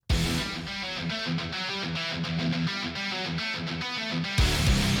All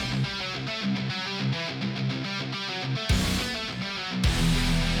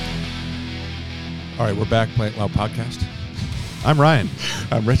right, we're back. Play It Loud podcast. I'm Ryan.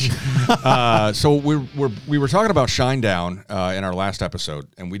 I'm Rich. So we were talking about Shinedown in our last episode,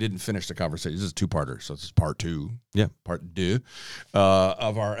 and we didn't finish the conversation. This is a two-parter, so this is part two. Yeah, part two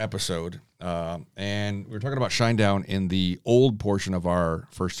of our episode, and we were talking about Shinedown in the old portion of our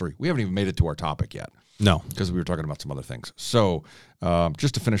first three. We haven't even made it to our topic yet. No, because we were talking about some other things. So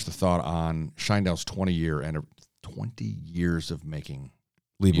just to finish the thought on Shinedown's 20 years of making.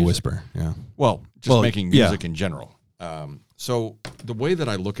 Leave a whisper, yeah. Well, making music in general. So the way that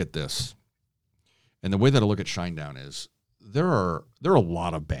I look at this, and the way that I look at Shinedown is there are a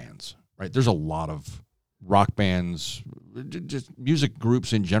lot of bands, right? There's a lot of rock bands, just music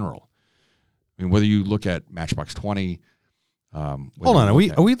groups in general. I mean, whether you look at Matchbox 20. Hold on, are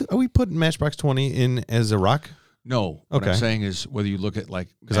we putting Matchbox 20 in as a rock? No. What I'm saying is whether you look at like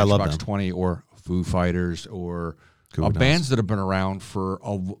Matchbox 20 or Foo Fighters or bands that have been around for,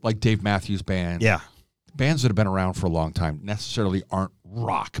 like Dave Matthews Band. Yeah. Bands that have been around for a long time necessarily aren't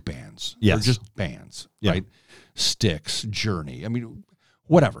rock bands. Yes. They're just bands, right? Styx, Journey. I mean,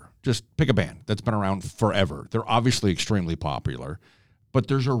 whatever. Just pick a band that's been around forever. They're obviously extremely popular, but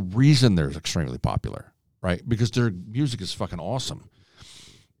there's a reason they're extremely popular, right? Because their music is fucking awesome.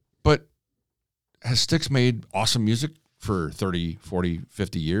 But has Styx made awesome music for 30, 40,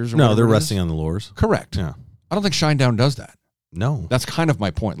 50 years? Or no, they're resting on the laurels. Correct. Yeah. I don't think Shinedown does that. No. That's kind of my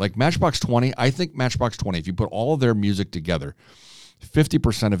point. Like Matchbox 20, I think Matchbox 20, if you put all of their music together,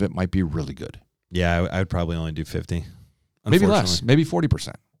 50% of it might be really good. Yeah, I would probably only do 50. Maybe less, maybe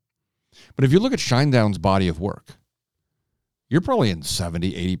 40%. But if you look at Shinedown's body of work, you're probably in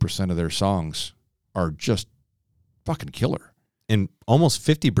 70, 80% of their songs are just fucking killer. And almost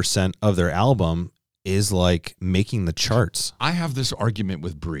 50% of their album is like making the charts. I have this argument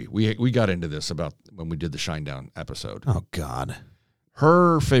with Brie. We got into this about when we did the Shinedown episode. Oh, God.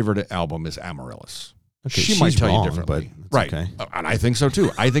 Her favorite album is Amaryllis. Okay, she might tell wrong, you differently. But right. Okay. And I think so, too.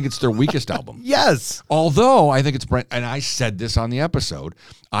 I think it's their weakest album. Yes. Although I think it's Brent, and I said this on the episode,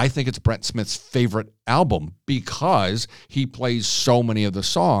 I think it's Brent Smith's favorite album because he plays so many of the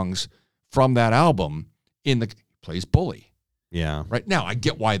songs from that album he plays Bully. Yeah. Right now, I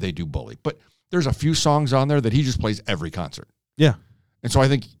get why they do Bully, but there's a few songs on there that he just plays every concert. Yeah. And so I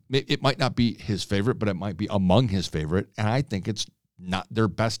think it might not be his favorite, but it might be among his favorite, and I think it's not their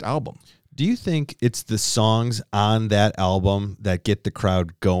best album. Do you think it's the songs on that album that get the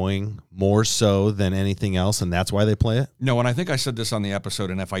crowd going more so than anything else, and that's why they play it? No, and I think I said this on the episode,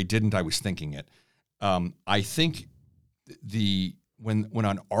 and if I didn't, I was thinking it. I think when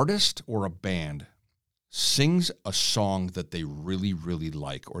an artist or a band sings a song that they really, really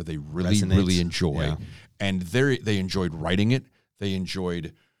like or they really, really enjoy, and they enjoyed writing it, they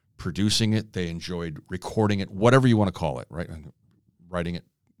enjoyed producing it, they enjoyed recording it, whatever you want to call it, right? Writing it,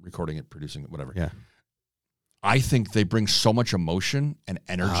 recording it, producing it, whatever. Yeah. I think they bring so much emotion and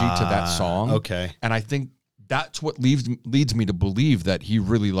energy to that song. Okay. And I think that's what leads me to believe that he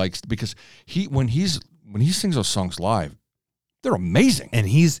really likes, because when he sings those songs live, they're amazing. And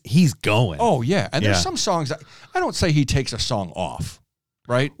he's going. Oh, yeah. And there's some songs that I don't say he takes a song off,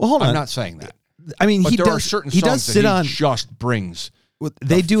 right? Well, hold on. I'm not saying that. I mean, but there are certain songs that he just brings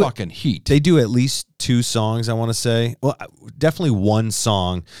fucking heat. They do at least 2 songs, I want to say. Well, definitely one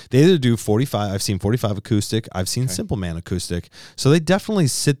song. They either do 45. I've seen 45 acoustic. I've seen Simple Man acoustic. So they definitely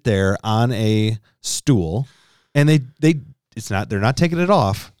sit there on a stool, and they're not taking it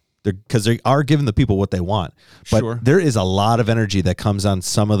off. Because they are giving the people what they want. But there is a lot of energy that comes on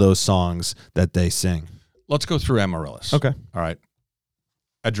some of those songs that they sing. Let's go through Amaryllis. Okay. All right.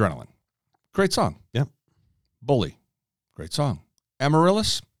 Adrenaline. Great song. Yeah. Bully. Great song.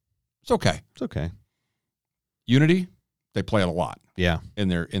 Amaryllis. It's okay. It's okay. Unity. They play it a lot. Yeah. In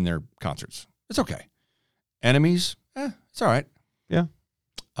their concerts. It's okay. Enemies. It's all right. Yeah.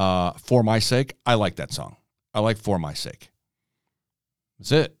 For My Sake. I like that song. I like For My Sake.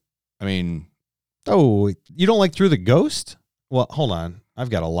 That's it. I mean, oh, you don't like Through the Ghost? Well, hold on.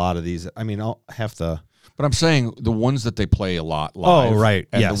 I've got a lot of these. I mean, I'll have to. But I'm saying the ones that they play a lot live. Oh, right.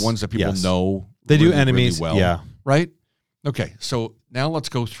 And the ones that people know. They really, do Enemies. Really well. Yeah. Right? Okay. So now let's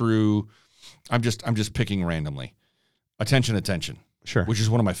go through. I'm just picking randomly. Attention. Sure. Which is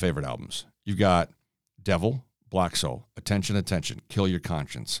one of my favorite albums. You've got Devil, Black Soul, Attention, Kill Your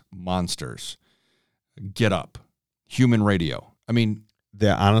Conscience, Monsters, Get Up, Human Radio. I mean,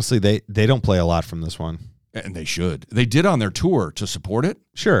 honestly, they don't play a lot from this one. And they should. They did on their tour to support it.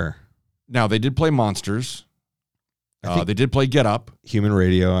 Sure. Now, they did play Monsters. They did play Get Up. Human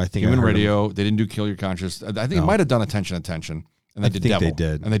Radio, I think. Human Radio. They didn't do Kill Your Conscience. I think it might have done Attention, Attention. And they did Devil. They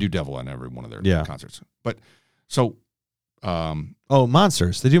did. And they do Devil on every one of their concerts. But so...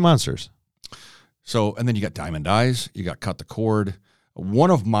 Monsters. They do Monsters. So, and then you got Diamond Eyes. You got Cut the Cord.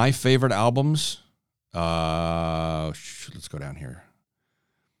 One of my favorite albums... let's go down here.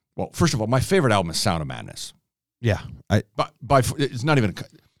 Well, first of all, my favorite album is Sound of Madness. Yeah. It's not even...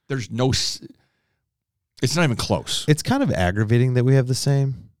 There's no... It's not even close. It's kind of aggravating that we have the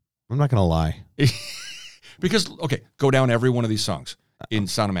same. I'm not going to lie. Because, okay, go down every one of these songs in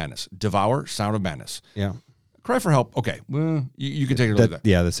Sound of Madness. Devour, Sound of Madness. Yeah. Cry for Help, okay. Well, you can take it or leave that.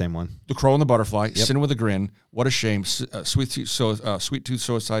 Yeah, the same one. The Crow and the Butterfly, Sin with a Grin, What a Shame, Sweet Tooth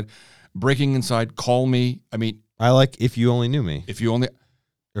Suicide, Breaking Inside, Call Me. I mean... I like If You Only Knew Me. If You Only...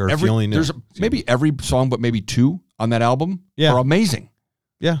 Or If You Only Knew. There's maybe every song, but maybe two on that album are amazing.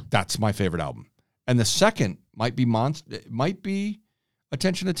 Yeah. That's my favorite album. And the second might be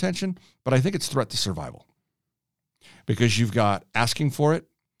Attention, Attention, but I think it's Threat to Survival. Because you've got Asking for It,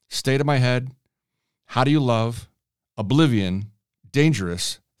 State of My Head, How Do You Love, Oblivion,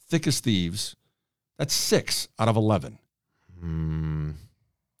 Dangerous, Thick as Thieves. That's 6 out of 11. Then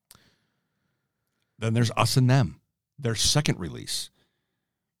there's Us and Them, their second release.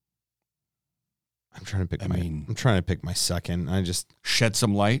 I'm trying to pick my second. I just Shed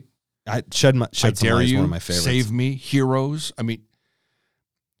Some Light. I Some Light is one of my favorites. Save Me, Heroes. I mean,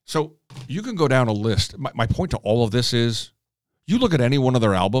 so you can go down a list. My point to all of this is, you look at any one of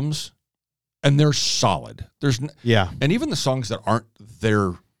their albums, and they're solid. And even the songs that aren't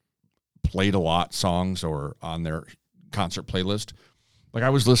their played a lot songs or on their concert playlist, like I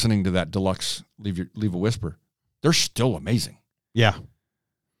was listening to that deluxe Leave a Whisper. They're still amazing. Yeah,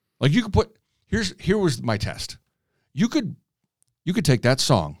 like you could put here was my test. You could take that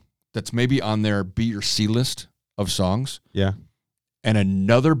song that's maybe on their B or C list of songs. Yeah. And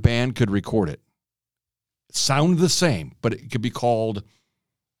another band could record it. Sound the same, but it could be called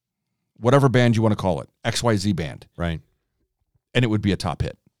whatever band you want to call it. XYZ band. Right. And it would be a top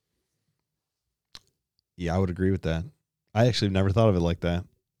hit. Yeah, I would agree with that. I actually never thought of it like that.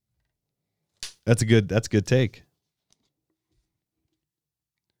 That's a good take.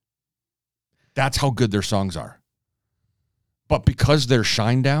 That's how good their songs are. But because they're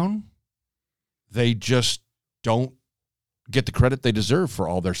Shinedown, they just don't get the credit they deserve for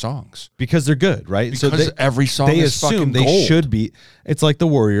all their songs. Because they're good, right? Because every song is fucking gold. They assume they should be. It's like the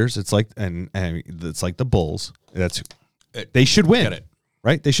Warriors. It's like and it's like the Bulls. They should win. Get it.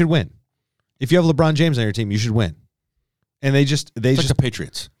 Right? They should win. If you have LeBron James on your team, you should win. And it's just like the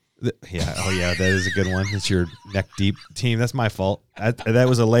Patriots. That is a good one. It's your neck deep team. That's my fault. That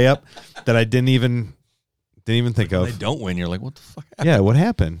was a layup that I didn't even think of. When they don't win, you're like, what the fuck happened? Yeah, what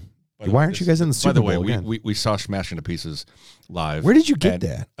happened? Why aren't you guys in the Super Bowl? By the way, again? we saw Smashing to Pieces live. Where did you get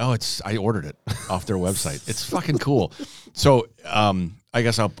that? Oh, I ordered it off their website. It's fucking cool. So I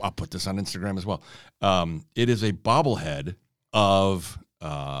guess I'll put this on Instagram as well. It is a bobblehead of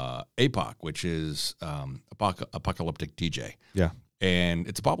APOC, which is Apocalyptic DJ. Yeah. And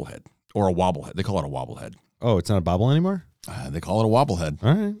it's a bobblehead or a wobblehead. They call it a wobblehead. Oh, it's not a bobble anymore? They call it a wobblehead.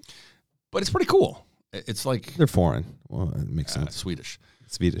 All right. But it's pretty cool. It's like... They're foreign. Well, it makes sense. Swedish.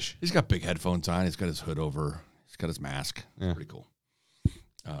 Swedish. He's got big headphones on. He's got his hood over. He's got his mask. Yeah. Pretty cool.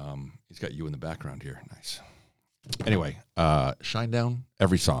 He's got you in the background here. Nice. Anyway, Shinedown,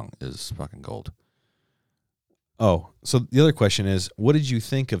 every song is fucking gold. Oh, so the other question is, what did you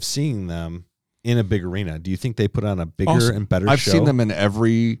think of seeing them in a big arena? Do you think they put on a bigger and better show? I've seen them in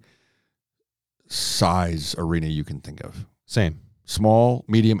every size arena you can think of. Same. Small,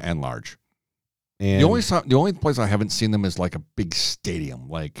 medium, and large. And the only place I haven't seen them is like a big stadium,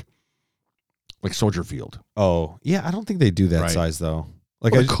 like Soldier Field. Oh, yeah, I don't think they do that size though.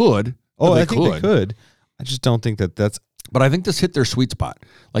 Like I could. Oh, I think they could. I just don't think that's. But I think this hit their sweet spot,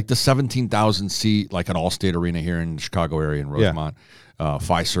 like the 17,000 seat, like an Allstate Arena here in the Chicago area in Rosemont,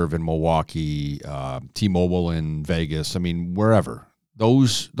 Fiserv in Milwaukee, T-Mobile in Vegas. I mean, wherever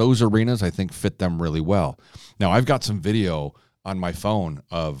those arenas, I think fit them really well. Now I've got some video on my phone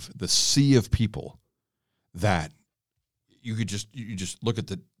of the sea of people that you just look at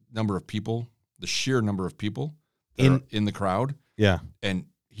the number of people, the sheer number of people in the crowd. Yeah. And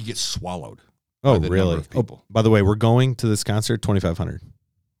he gets swallowed. Oh, really? Oh, by the way, we're going to this concert, 2,500.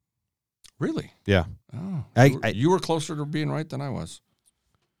 Really? Yeah. Oh, you were closer to being right than I was.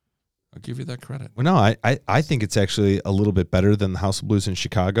 I'll give you that credit. Well, no, I think it's actually a little bit better than the House of Blues in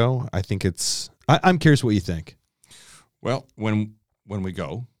Chicago. I think I'm curious what you think. Well, when we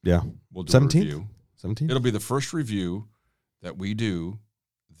go, we'll do 17th? a review. 17th? It'll be the first review that we do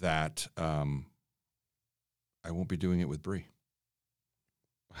that I won't be doing it with Bree.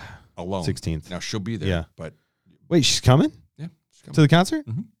 Alone. 16th. Now she'll be there. Yeah. But wait, she's coming? Yeah. She's coming. To the concert?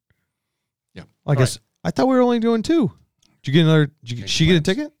 Mm-hmm. Yeah. Well, I guess I thought we were only doing 2. Did you get another? Did she get a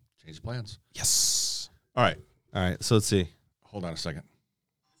ticket? Change plans. Yes. All right. All right. So let's see. Hold on a second.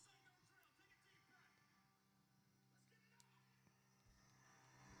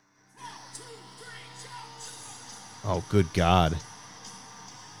 Oh, good God.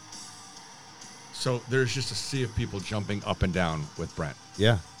 So there's just a sea of people jumping up and down with Brent.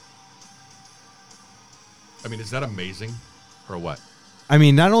 Yeah. I mean, is that amazing or what? I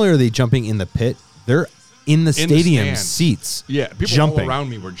mean, not only are they jumping in the pit, they're in the stadium stands. seats. Yeah, people jumping. all around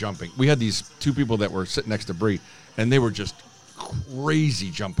me were jumping. We had these 2 people that were sitting next to Bree, and they were just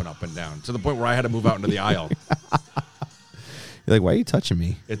crazy jumping up and down to the point where I had to move out into the aisle. You're like, why are you touching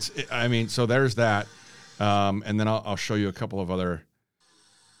me? I mean, so there's that. And then I'll show you a couple of other.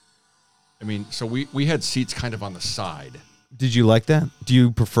 I mean, so we had seats kind of on the side. Did you like that? Do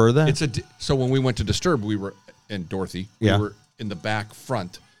you prefer that? So when we went to Disturbed, we were in Dorothy. Yeah. We were in the back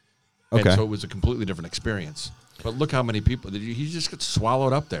front. Okay. And so it was a completely different experience. But look how many people he just gets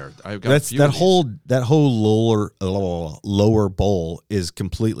swallowed up there. I've got that whole lower bowl is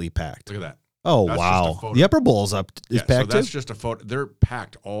completely packed. Look at that. Oh, That's wow. The upper bowl is packed so that's too? just a photo. They're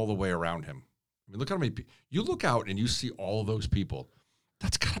packed all the way around him. I mean, look how many people. You look out and you see all those people.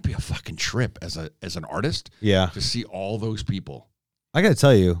 That's got to be a fucking trip as an artist. Yeah. To see all those people. I got to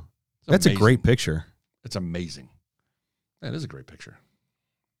tell you, that's amazing. a great picture. It's amazing. That is a great picture.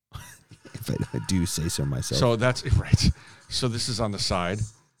 If I do say so myself. So that's right. So this is on the side,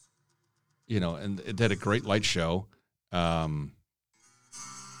 and it had a great light show. Oh,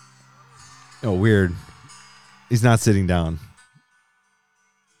 weird. He's not sitting down.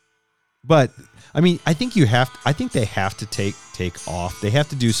 But I mean, I think they have to take off. They have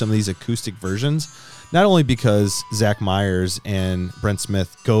to do some of these acoustic versions, not only because Zach Myers and Brent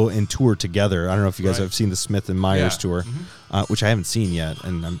Smith go and tour together. I don't know if you guys have seen the Smith and Myers tour, which I haven't seen yet,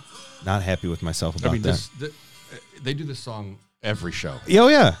 and I'm not happy with myself about that. They do this song every show. Oh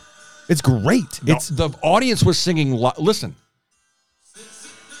yeah, it's great. No, the audience was singing. Listen,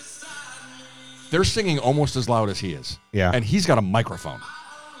 they're singing almost as loud as he is. Yeah, and he's got a microphone.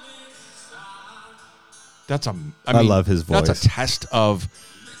 I love his voice. That's a test of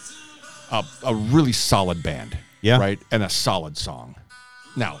a really solid band. Yeah, right, and a solid song.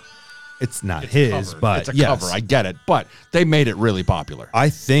 Now, it's not his, but it's a cover. I get it, but they made it really popular. I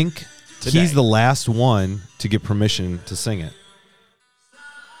think he's the last one to get permission to sing it.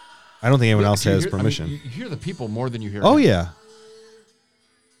 I don't think anyone else has permission. You hear the people more than you hear. Oh yeah,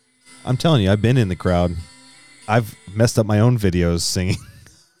 I'm telling you, I've been in the crowd. I've messed up my own videos singing.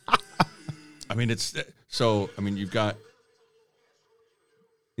 I mean, you've got.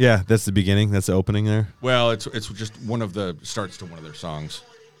 Yeah, that's the beginning. That's the opening there. Well, it's just one of the starts to one of their songs.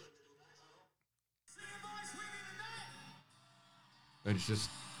 And it's just.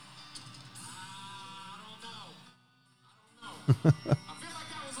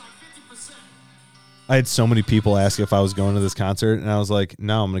 I had so many people ask if I was going to this concert, and I was like,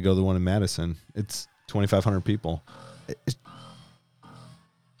 no, I'm going to go to the one in Madison. It's 2,500 people.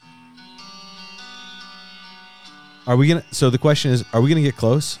 So the question is, are we going to get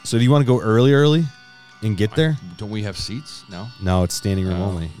close? So do you want to go early and get there? Don't we have seats? No? No, it's standing room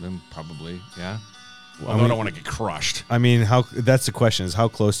only. Then probably, yeah. Well, I don't want to get crushed. I mean, that's the question is, how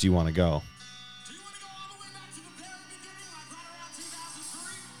close do you want to go?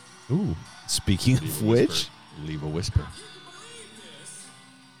 Ooh, speaking of which. Leave a whisper.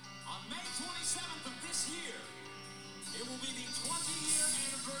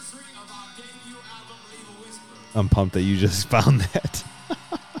 I'm pumped that you just found that. I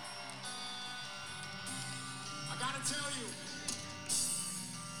gotta tell you,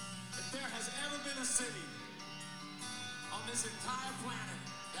 if there has ever been a city on this entire planet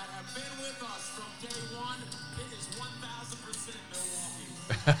that have been with us from day one, it is 1,000%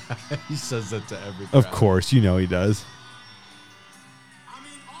 Milwaukee. He says that to every crowd. Of course, you know he does. I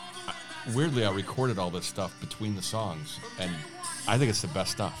mean, all the way back Weirdly, I recorded all this stuff between the songs, and I think it's the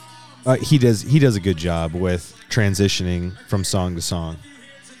best stuff. He does a good job with transitioning from song to song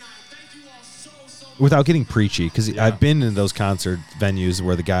without getting preachy. Because I've been in those concert venues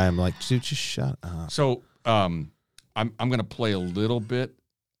where the guy, I'm like, dude, just shut up. So I'm going to play a little bit.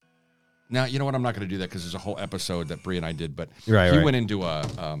 Now, you know what? I'm not going to do that because there's a whole episode that Bree and I did. But he went into a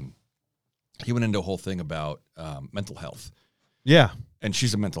whole thing about mental health. Yeah. And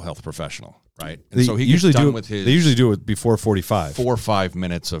she's a mental health professional, right? And They so he usually gets done do with his. They usually do it before 45. 4 or 5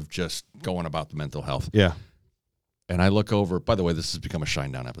 minutes of just going about the mental health. Yeah. And I look over. By the way, this has become a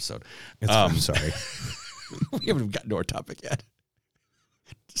Shinedown episode. I'm sorry. We haven't even gotten to our topic yet.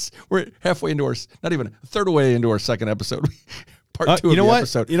 We're halfway into not even a third way into our second episode. Part 2 of the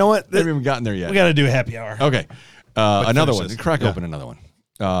episode. You know what? We haven't even gotten there yet. We got to do a happy hour. Okay. Another one. this. Crack Yeah. open another one.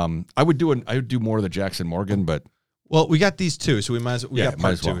 I would do more of the Jackson Morgan, but Well, we got these two, so we might as well. We got might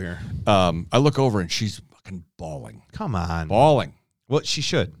part as well. 2 here. I look over and she's fucking bawling. Come on. Bawling. Well, she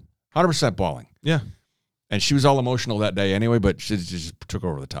should. 100% bawling. Yeah. And she was all emotional that day anyway, but she just took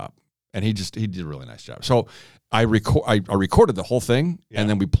over the top. And he did a really nice job. So I recorded the whole thing and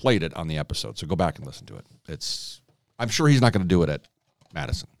then we played it on the episode. So go back and listen to it. I'm sure he's not going to do it at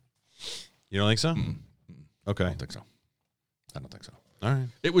Madison. You don't think so? Okay. I don't think so. All right.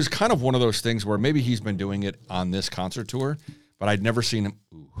 It was kind of one of those things where maybe he's been doing it on this concert tour, but I'd never seen him.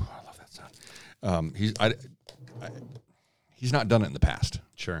 Ooh, I love that sound. He's not done it in the past.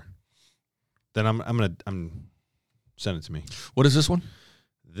 Sure. Then I'm send it to me. What is this one?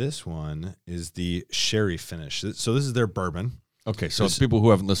 This one is the sherry finish. So this is their bourbon. Okay, so it's people who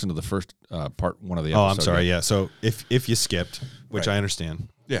haven't listened to the first part 1 of the episode. Oh, I'm sorry. yet. Yeah. So if you skipped, which Right. I understand,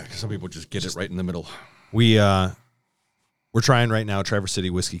 Yeah, because some people just get it right in the middle. we're trying right now. Traverse City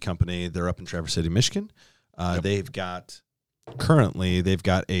Whiskey Company. They're up in Traverse City, Michigan. They've got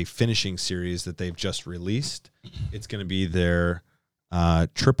a finishing series that they've just released. It's going to be their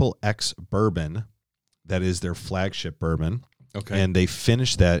Triple X bourbon. That is their flagship bourbon. Okay. And they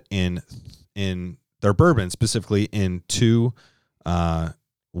finished that in their bourbon, specifically in 2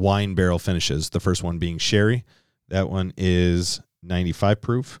 wine barrel finishes. The first one being sherry. That one is 95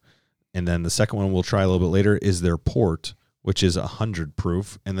 proof. And then the second one we'll try a little bit later is their port, which is 100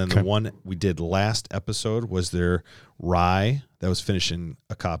 proof. And then the one we did last episode was their rye that was finished in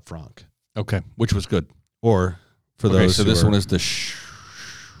a Cab Franc. Okay, which was good. Or for those so who this are- one is the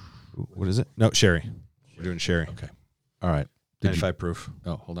what is it? No, sherry. We're doing sherry. Okay. All right. Did you- 95 proof.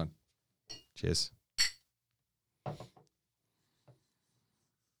 Oh, hold on. Cheers.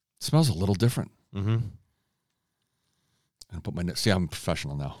 Smells a little different. Mm-hmm. And put my see, I'm a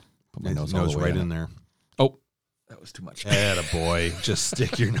professional now. Put my nose, Nose right in there. there. Oh, that was too much. Attaboy. Just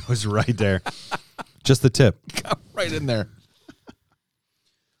stick your nose right there. Just the tip. Got right in there.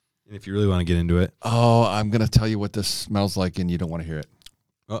 And if you really want to get into it, Oh, I'm gonna tell you what this smells like, and you don't want to hear it.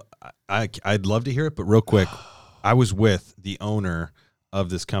 well, I'd love to hear it, but real quick, I was with the owner of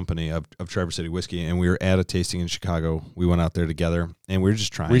this company of Traverse City Whiskey, and we were at a tasting in Chicago. We went out there together, and we were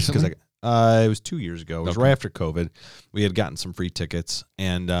just trying. Recently? It was 2 years ago. It was Okay. right after COVID. We had gotten some free tickets,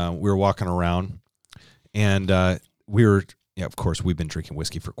 and we were walking around, and we were, of course, we've been drinking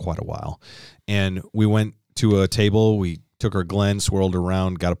whiskey for quite a while, and we went to a table. We took our Glen, swirled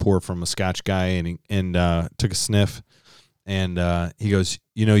around, got a pour from a Scotch guy, and took a sniff. And he goes,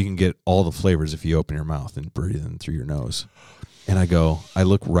 you can get all the flavors if you open your mouth and breathe in through your nose. And I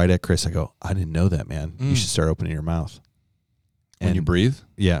look right at Chris. I go, I didn't know that, man. You should start opening your mouth. When you breathe?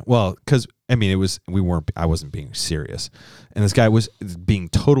 Yeah. Well, because, I wasn't being serious. And this guy was being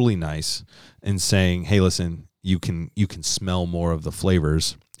totally nice and saying, hey, listen, you can smell more of the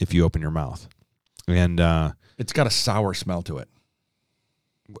flavors if you open your mouth. And It's got a sour smell to it.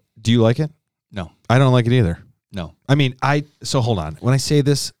 do you like it? No. I don't like it either. No. So hold on. When I say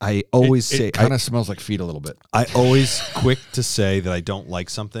this, I always say it kind of smells like feet a little bit. I always quick to say that I don't like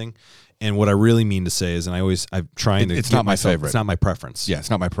something, and what I really mean to say is, and I'm trying to. It's get not my myself- favorite. It's not my preference. Yeah, it's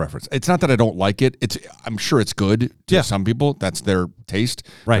not my preference. It's not that I don't like it. I'm sure it's good to Yeah. some people. That's their taste.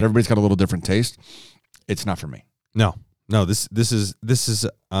 Right. But everybody's got a little different taste. It's not for me. No. This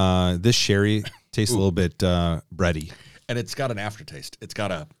sherry tastes a little bit bready. And it's got an aftertaste. It's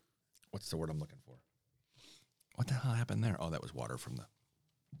got a, what's the word I'm looking for? What the hell happened there? Oh, that was water from the.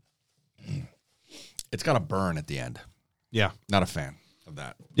 It's got a burn at the end. Yeah. Not a fan of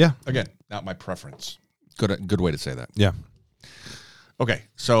that. Yeah. Again, not my preference. Good way to say that. Yeah. Okay,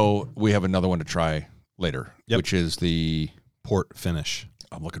 so we have another one to try later, Yep. which is the. Port finish.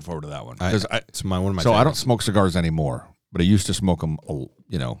 I'm looking forward to that one. It's one of my. So I don't favorites. smoke cigars anymore, but I used to smoke them,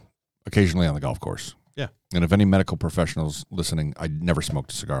 occasionally on the golf course. Yeah. And if any medical professionals listening, I never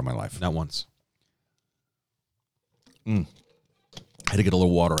smoked a cigar in my life. Not once. I had to get a little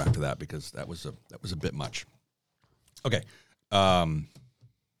water after that because that was a bit much. Okay. Have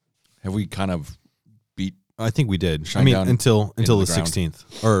we kind of beat? I think we did. Shinedown until into the the ground.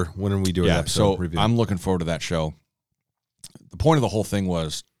 16th, or when are we doing that? So review? I'm looking forward to that show. The point of the whole thing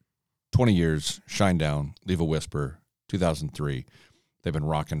was 20 years, Shinedown, Leave a Whisper, 2003. They've been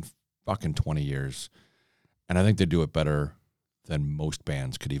rocking fucking 20 years. And I think they do it better than most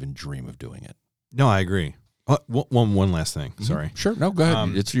bands could even dream of doing it. No, I agree. One last thing. Sorry. Sure. No, go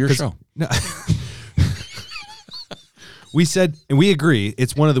ahead. It's your show. No. We said, and we agree,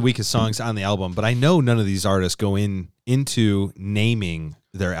 it's one of the weakest songs on the album, but I know none of these artists go into naming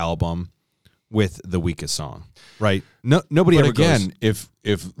their album with the weakest song, right? No, nobody But ever again, goes,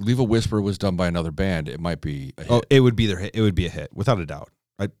 if Leave a Whisper was done by another band, it might be a hit, oh, it would be their hit. It would be a hit, without a doubt.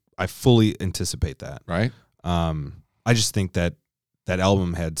 I fully anticipate that. right? I just think that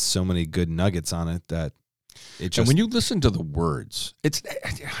album had so many good nuggets on it that it just... And when you listen to the words, it's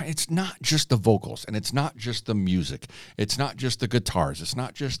not just the vocals, and it's not just the music. It's not just the guitars. It's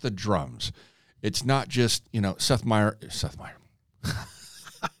not just the drums. It's not just, Seth Meyer.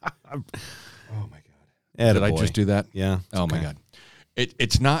 Oh my God! Did I just do that? Yeah. Oh my God!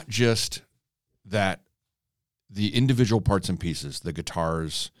 It's not just that the individual parts and pieces, the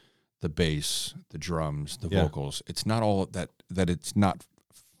guitars, the bass, the drums, the vocals. It's not all that it's not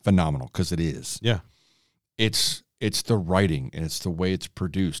phenomenal, because it is. Yeah. It's the writing, and it's the way it's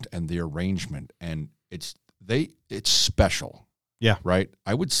produced, and the arrangement, and it's special. Yeah. Right.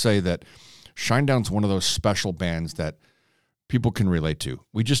 I would say that Shinedown's one of those special bands that people can relate to.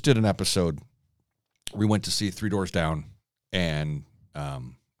 We just did an episode. We went to see Three Doors Down and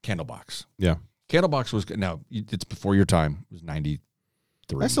Candlebox. Yeah. Candlebox was now. It's before your time. It was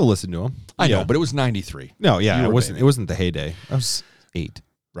 93. I still listen to them. I know, but it was 93. No, yeah, You were it wasn't the heyday. I was 8.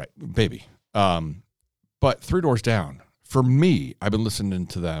 Right, baby. But Three Doors Down, for me, I've been listening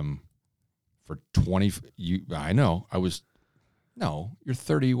to them for 20. I know. You're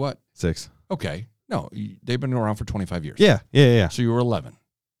 30. What? 6. Okay. No, they've been around for 25 years. Yeah. So you were 11.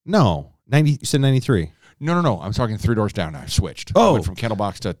 No, 90. You said 93. No. I'm talking Three Doors Down. I switched. Oh. I went from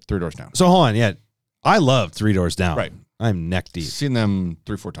Candlebox to Three Doors Down. So hold on. Yeah, I love Three Doors Down. Right. I'm neck deep. Seen them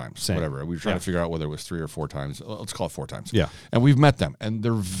 3-4 times. Same. Whatever. We were trying to figure out whether it was 3 or 4 times. Let's call it 4 times. Yeah. And we've met them, and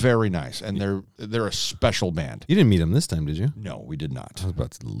they're very nice, and they're a special band. You didn't meet him this time, did you? No, we did not. I was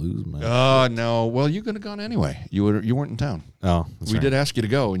about to lose my... Oh, no. Well, you could have gone anyway. You weren't in town. Oh, We did ask you to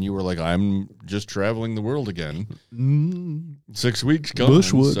go, and you were like, I'm just traveling the world again. 6 weeks gone.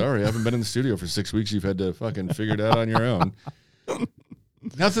 Bushwood. Sorry, I haven't been in the studio for 6 weeks. You've had to fucking figure it out on your own.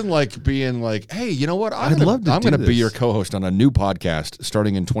 Nothing like being like, hey, you know what? I'm going to be your co-host on a new podcast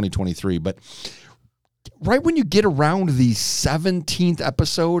starting in 2023. But right when you get around the 17th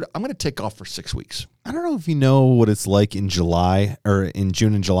episode, I'm going to take off for 6 weeks. I don't know if you know what it's like in July or in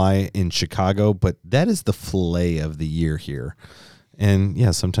June and July in Chicago, but that is the fillet of the year here. And yeah,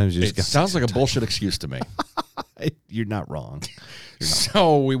 sometimes you just It sounds like a bullshit excuse to me. You're not wrong.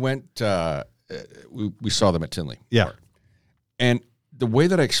 So we went, we saw them at Tinley. Yeah. And the way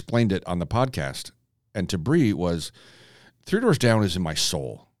that I explained it on the podcast and to Bree was Three Doors Down is in my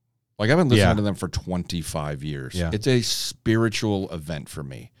soul. Like, I've been listening to them for 25 years. Yeah. It's a spiritual event for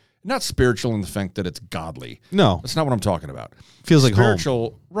me. Not spiritual in the fact that it's godly. No. That's not what I'm talking about. Feels like home.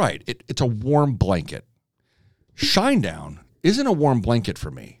 Spiritual, right. It's a warm blanket. Shinedown isn't a warm blanket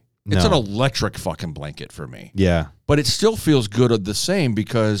for me. It's an electric fucking blanket for me. Yeah. But it still feels good the same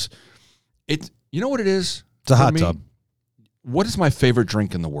because you know what it is? It's a for hot me? tub. What is my favorite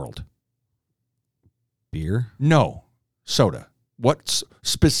drink in the world? Beer? No. Soda. What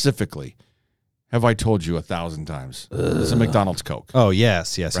specifically have I told you 1,000 times? It's a McDonald's Coke. Oh,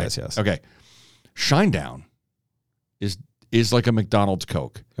 yes. Right? Yes. Okay. Shinedown is like a McDonald's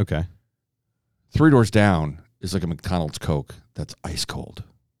Coke. Okay. Three Doors Down is like a McDonald's Coke that's ice cold.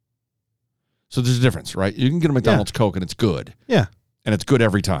 So there's a difference, right? You can get a McDonald's Coke and it's good. Yeah. And it's good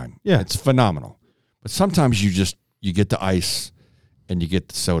every time. Yeah. It's phenomenal. But sometimes you get the ice and you get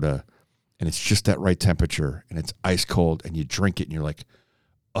the soda and it's just that right temperature and it's ice cold and you drink it and you're like,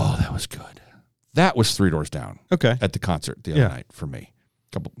 oh, that was good. That was Three Doors Down. Okay. At the concert the other night for me.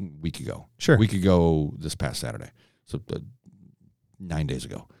 Week ago. Sure. A week ago this past Saturday. So 9 days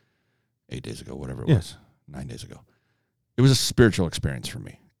ago. 8 days ago, whatever it was. 9 days ago. It was a spiritual experience for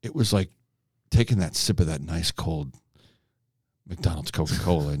me. It was like taking that sip of that nice cold McDonald's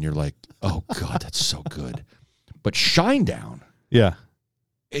Coca-Cola and you're like, oh God, that's so good. But Shinedown,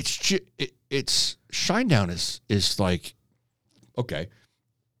 it's Shinedown is like, okay,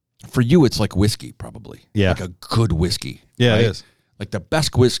 for you it's like whiskey probably. Yeah. Like a good whiskey. Yeah, right? it is. Like the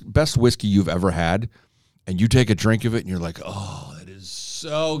best whiskey you've ever had, and you take a drink of it and you're like, oh, that is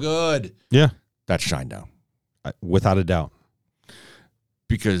so good. Yeah. That's Shinedown. Without a doubt.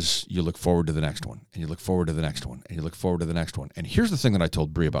 Because you look forward to the next one, and you look forward to the next one, and you look forward to the next one. And here's the thing that I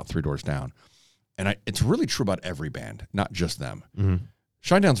told Bree about Three Doors Down, and it's really true about every band, not just them. Mm-hmm.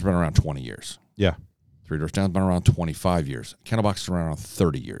 Shinedown's been around 20 years. Yeah. Three Doors Down's been around 25 years. Candlebox has been around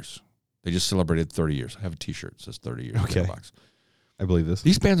 30 years. They just celebrated 30 years. I have a T-shirt that says 30 years. Okay. Candlebox. I believe this.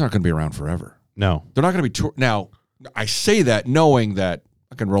 These bands aren't going to be around forever. No. They're not going to be now, I say that knowing that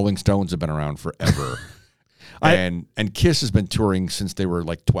fucking Rolling Stones have been around forever. And Kiss has been touring since they were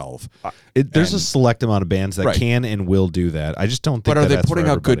like 12. There's a select amount of bands that Right. can and will do that. I just don't think. But are they that's putting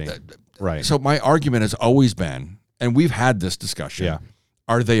for out good? everybody. Right. So my argument has always been, and we've had this discussion. Yeah.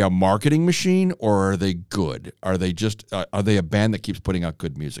 Are they a marketing machine or are they good? Are they just are they a band that keeps putting out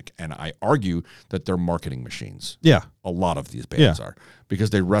good music? And I argue that they're marketing machines. Yeah. A lot of these bands are, because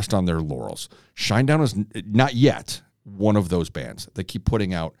they rest on their laurels. Shinedown is not yet one of those bands. They keep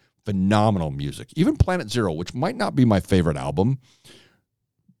putting out phenomenal music. Even Planet Zero, which might not be my favorite album,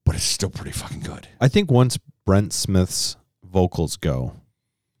 but it's still pretty fucking good. I think once Brent Smith's vocals go,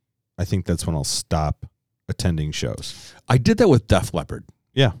 I think that's when I'll stop attending shows. I did that with Def Leppard.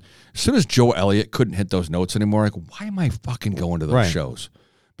 Yeah. As soon as Joe Elliott couldn't hit those notes anymore, like, why am I fucking going to those Right. shows?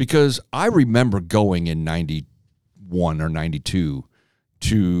 Because I remember going in 91 or 92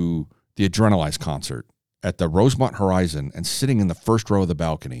 to the Adrenalize concert at the Rosemont Horizon and sitting in the first row of the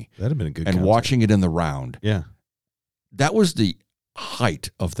balcony That'd have been a good and concert. watching it in the round. Yeah. That was the height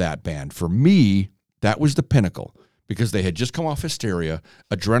of that band. For me, that was the pinnacle, because they had just come off Hysteria.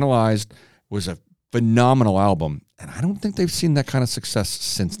 Adrenalized was a phenomenal album, and I don't think they've seen that kind of success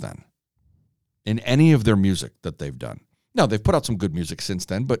since then in any of their music that they've done. Now, they've put out some good music since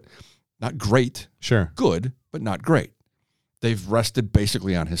then, but not great. Sure. Good, but not great. They've rested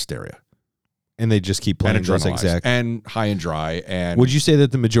basically on Hysteria And they just keep playing and those Adrenalized exact. and High and Dry. And Would you say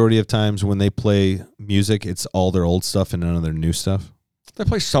that the majority of times when they play music, it's all their old stuff and none of their new stuff? they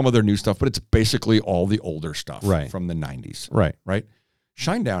play some of their new stuff, but it's basically all the older stuff Right. from the 90s. Right. Right?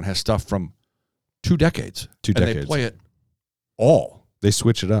 Shinedown has stuff from 2 decades. 2 and decades. they play it all, They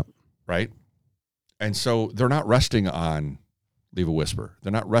switch it up. right? And so they're not resting on Leave a Whisper.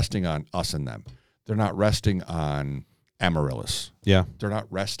 They're not resting on Us and Them. They're not resting on Amaryllis. Yeah. They're not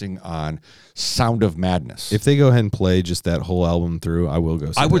resting on Sound of Madness. If they go ahead and play just that whole album through, I will go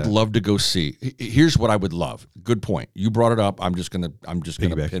see I would that. love to go see. Here's what I would love. Good point. You brought it up. I'm just gonna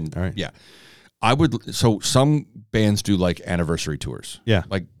Piggyback. pin. All right. Yeah, I would. So some bands do like anniversary tours. Yeah.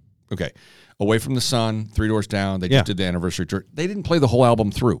 Like, okay, Away from the Sun, Three Doors Down. They Yeah. just did the anniversary tour. They didn't play the whole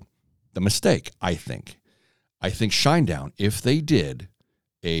album through. The mistake, I think. I think Shinedown, if they did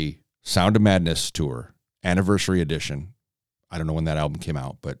a Sound of Madness tour, anniversary edition. I don't know when that album came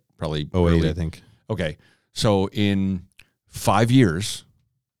out, but probably 08, early. I think. Okay. So in 5 years,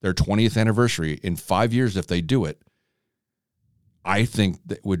 their 20th anniversary, in 5 years, if they do it, I think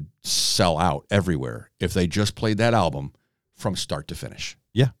that would sell out everywhere if they just played that album from start to finish.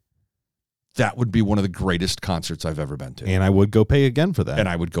 Yeah. That would be one of the greatest concerts I've ever been to. And I would go pay again for that. And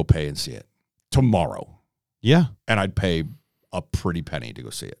I would go pay and see it tomorrow. Yeah. And I'd pay a pretty penny to go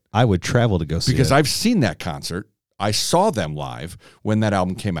see it. I would travel to go see Because it. I've seen that concert. I saw them live when that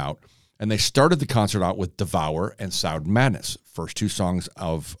album came out, and they started the concert out with Devour and Sound Madness, first 2 songs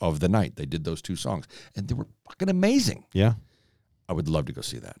of the night. They did those 2 songs, and they were fucking amazing. Yeah. I would love to go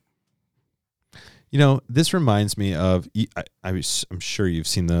see that. You know, this reminds me of, I'm sure you've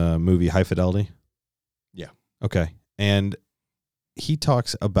seen the movie High Fidelity. Yeah. Okay. And he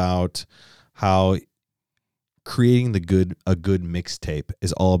talks about how creating a good mixtape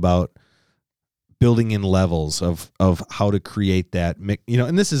is all about building in levels of how to create that mix, you know,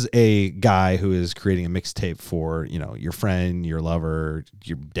 and this is a guy who is creating a mixtape for, you know, your friend, your lover,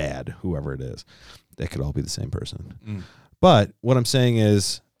 your dad, whoever it is. That could all be the same person. But what I'm saying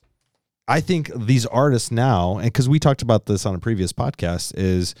is, I think these artists now, and because we talked about this on a previous podcast,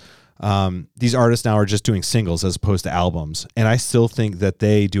 is these artists now are just doing singles as opposed to albums. And I still think that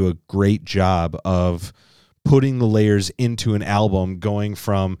they do a great job of putting the layers into an album, going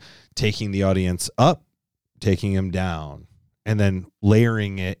from taking the audience up, taking them down, and then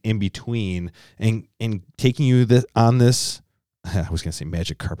layering it in between and taking you on this, I was going to say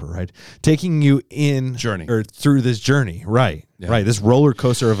magic carpet ride, taking you in Journey. or through this journey. Right. Yeah. Right. This roller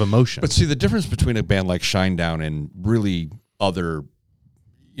coaster of emotion. But see, the difference between a band like Shinedown and really other,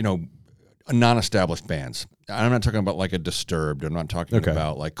 you know, non-established bands. I'm not talking about like a Disturbed. I'm not talking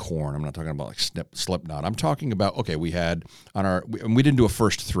about like Korn. I'm not talking about like Slipknot. I'm talking about, okay, we had on our, and we didn't do a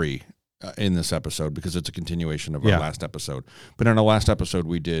first 3 in this episode because it's a continuation of our last episode. But in our last episode,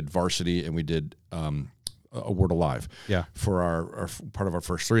 we did Varsity and we did A Word Alive for our part of our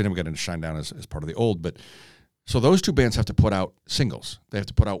first 3. And then we got into Shinedown as part of the old. But so those 2 bands have to put out singles. They have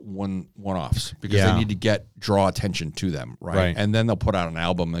to put out one-offs because they need to draw attention to them, right? And then they'll put out an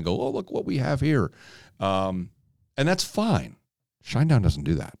album and go, oh, look what we have here. And that's fine. Shinedown doesn't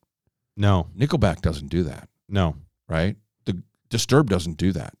do that. No. Nickelback doesn't do that, No. right? The Disturbed doesn't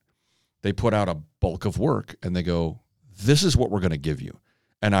do that. They put out a bulk of work and they go, this is what we're going to give you.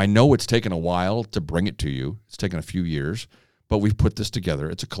 And I know it's taken a while to bring it to you. It's taken a few years, but we've put this together.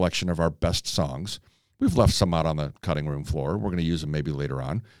 It's a collection of our best songs. We've left some out on the cutting room floor. We're going to use them maybe later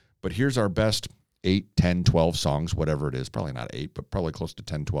on. But here's our best 8, 10, 12 songs, whatever it is. Probably not 8, but probably close to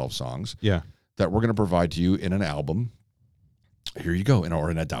 10, 12 songs. Yeah. That we're going to provide to you in an album. Here you go,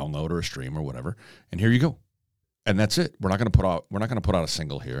 or in a download or a stream or whatever. And here you go. And that's it. We're not going to put out a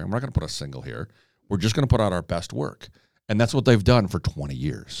single here, and we're not going to put a single here. We're just going to put out our best work. And that's what they've done for 20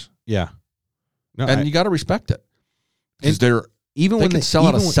 years. Yeah. No, and you got to respect it. Because they can sell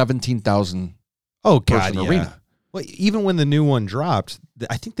out a 17,000 person arena. Well, even when the new one dropped,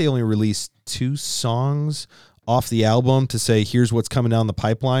 I think they only released 2 songs off the album to say, here's what's coming down the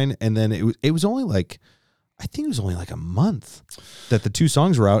pipeline. And then it was only like, I think it was only like a month that the 2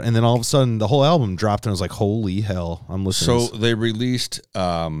 songs were out. And then all of a sudden the whole album dropped and I was like, holy hell, I'm listening. So they released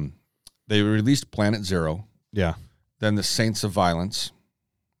Planet Zero. Yeah. Then the Saints of Violence.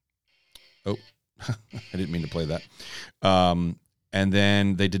 Oh, I didn't mean to play that. And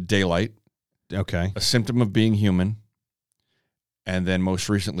then they did Daylight. Okay. A Symptom of Being Human. And then most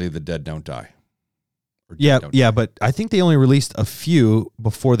recently, The Dead Don't Die. Yeah, but I think they only released a few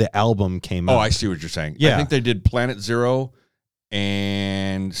before the album came out. Oh, I see what you're saying. Yeah. I think they did Planet Zero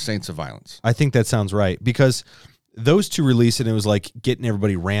and Saints of Violence. I think that sounds right because those 2 released and it was like getting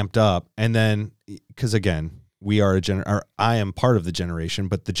everybody ramped up. And then, because again, I am part of the generation,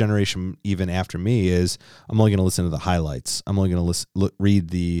 but the generation even after me is I'm only going to listen to the highlights. I'm only going to read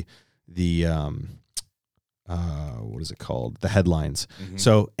the what is it called? The headlines. Mm-hmm.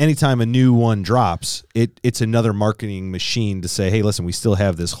 So anytime a new one drops, it's another marketing machine to say, hey, listen, we still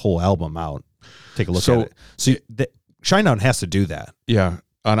have this whole album out. Take a look at it. So Shinedown has to do that. Yeah.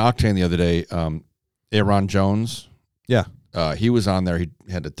 On Octane the other day, Aaron Jones. Yeah. He was on there. He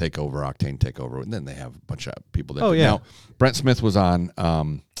had to take over, Octane take over. And then they have a bunch of people that yeah. Now, Brent Smith was on,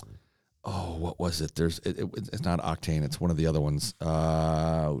 what was it? It's not Octane. It's one of the other ones.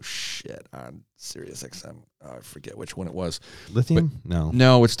 On Sirius XM. I forget which one it was. Lithium? But,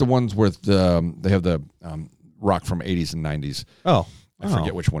 no, it's the ones where they have the rock from 80s and 90s. Oh. I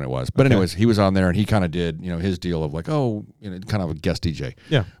forget which one it was. But anyways, he was on there and he kind of did, his deal of like, kind of a guest DJ.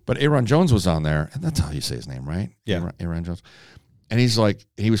 Yeah. But Aaron Jones was on there, and that's how you say his name, right? Yeah. Aaron Jones. And he's like,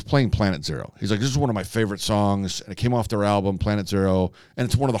 he was playing Planet Zero. He's like, this is one of my favorite songs, and it came off their album, Planet Zero, and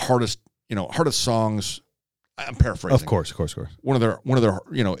it's one of the hardest songs. I'm paraphrasing. Of course. One of their,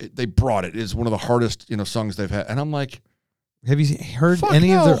 they brought it. It's one of the hardest, songs they've had. And I'm like, have you heard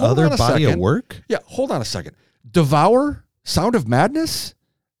any of their other body of work? Yeah, hold on a second. Devour, Sound of Madness,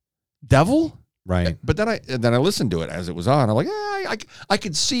 Devil. Right. But then I listened to it as it was on. I'm like, I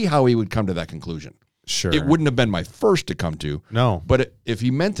could see how he would come to that conclusion. Sure. It wouldn't have been my first to come to. No. But if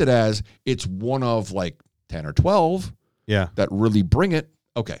he meant it as it's one of like 10 or 12 that really bring it,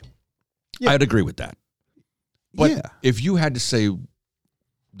 okay. Yeah. I'd agree with that. But if you had to say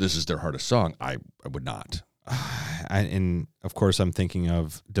this is their hardest song, I would not. And of course, I'm thinking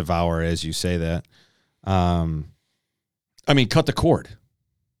of Devour as you say that. I mean, Cut the Cord.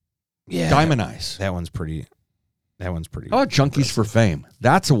 Yeah. Diamond Eyes. That one's pretty. How about Junkies for Fame?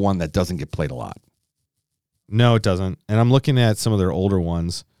 That's a one that doesn't get played a lot. No, it doesn't. And I'm looking at some of their older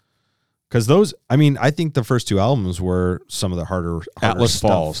ones. Because those, I think the first 2 albums were some of the harder Atlas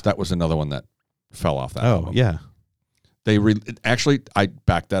stuff. Falls. That was another one that fell off that album. Oh, yeah. Actually, I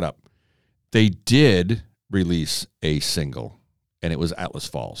backed that up. They did release a single, and it was Atlas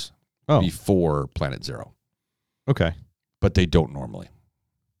Falls before Planet Zero. Okay. But they don't normally.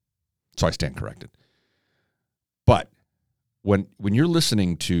 So I stand corrected. But when you're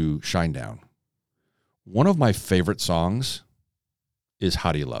listening to Shinedown, one of my favorite songs is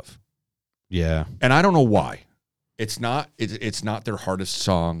How Do You Love? Yeah. And I don't know why. It's not their hardest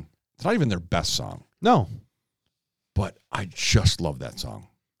song. It's not even their best song. No. But I just love that song.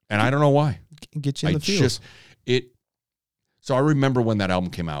 And I don't know why. Get you in the field. So I remember when that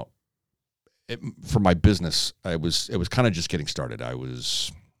album came out. For my business, it was kind of just getting started. That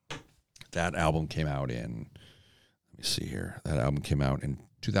album came out in, let me see here. That album came out in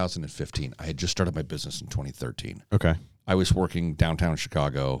 2015. I had just started my business in 2013. Okay. I was working downtown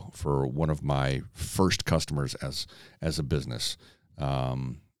Chicago for one of my first customers as a business.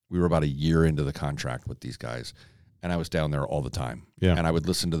 We were about a year into the contract with these guys, and I was down there all the time. Yeah. And I would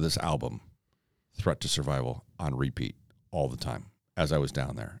listen to this album, Threat to Survival, on repeat all the time as I was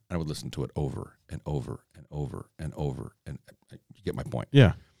down there. And I would listen to it over and over and over and over. And you get my point.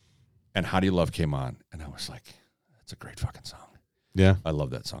 Yeah. And How Do You Love came on, and I was like, that's a great fucking song. Yeah. I love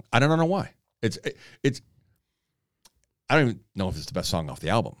that song. I don't know why. It's I don't even know if it's the best song off the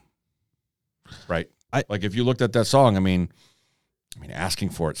album. Right? Like if you looked at that song, I mean Asking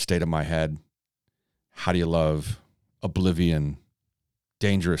For It, State of My Head, How Do You Love, Oblivion,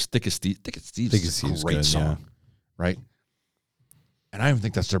 Dangerous, Thick as Thieves. Thick as Thieves is a great song, right? And I don't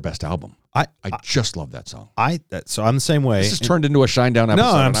think that's their best album. I just love that song. So I'm the same way. This has turned into a Shinedown episode.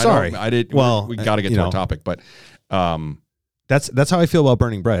 No, I'm sorry. We got to get to our topic, but that's how I feel about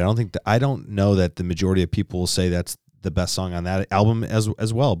Burning Bright. I don't know that the majority of people will say that's the best song on that album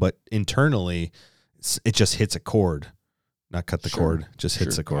as well. But internally, it just hits a chord, not cut the chord, just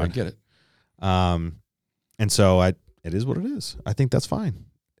hits a chord. I get it. And so it is what it is. I think that's fine.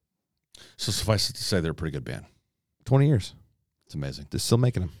 So suffice it to say, they're a pretty good band. 20 years. It's amazing. They're still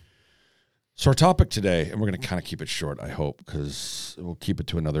making them. So our topic today, and we're going to kind of keep it short, I hope, because we'll keep it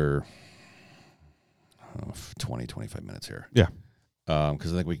to another 20, 25 minutes here. Yeah.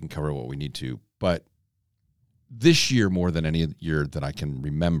 Because I think we can cover what we need to. But this year, more than any year that I can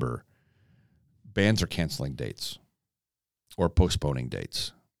remember, bands are canceling dates or postponing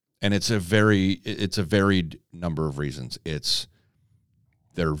dates. And it's a varied number of reasons. It's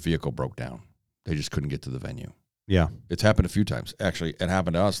their vehicle broke down. They just couldn't get to the venue. Yeah. It's happened a few times. Actually, it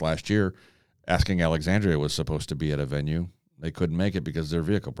happened to us last year. Asking Alexandria was supposed to be at a venue. They couldn't make it because their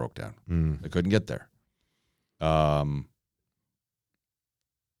vehicle broke down. They couldn't get there.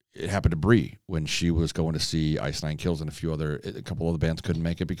 It happened to Bree when she was going to see Ice Nine Kills and a couple of the bands couldn't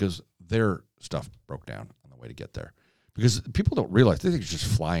make it because their stuff broke down on the way to get there. Because people don't realize, they think it's just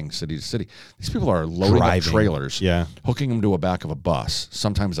flying city to city. These people are loading up trailers, hooking them to a back of a bus,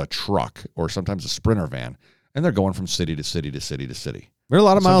 sometimes a truck or sometimes a Sprinter van, and they're going from city to city to city to city. There are a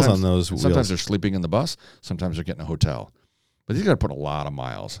lot of miles on those wheels. Sometimes they're sleeping in the bus. Sometimes they're getting a hotel. But these got to put a lot of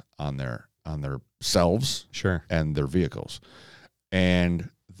miles on their selves and their vehicles. And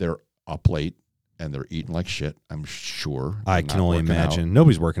they're up late and they're eating like shit, I'm sure. I can only imagine.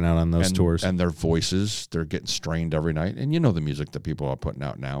 Nobody's working out on those tours. And their voices, they're getting strained every night. And you know the music that people are putting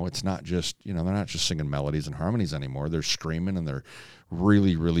out now. It's not just, they're not just singing melodies and harmonies anymore. They're screaming and they're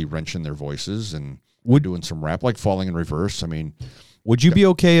really, really wrenching their voices and doing some rap, like Falling in Reverse. I mean... Would you be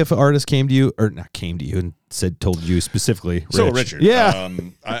okay if an artist came to you, or not came to you and told you specifically, Rich? So, Richard, yeah.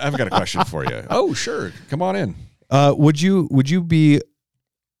 I've got a question for you. Oh, sure. Come on in. Would you be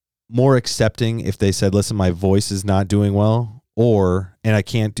more accepting if they said, listen, my voice is not doing well, and I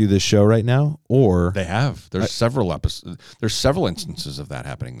can't do this show right now, or... They have. There's several episodes. There's several instances of that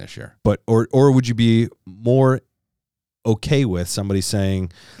happening this year. But, or would you be more okay with somebody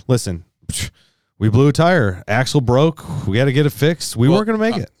saying, listen... We blew a tire. Axle broke. We got to get it fixed. We weren't going to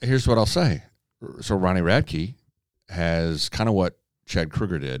make it. Here's what I'll say. So Ronnie Radke has kind of what Chad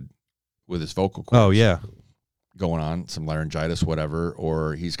Kruger did with his vocal cords. Oh, yeah. Going on, some laryngitis, whatever,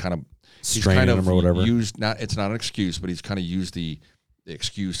 or he's kind of straining them or whatever. It's not an excuse, but he's kind of used the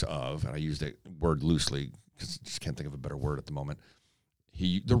excuse of, and I use the word loosely because I just can't think of a better word at the moment.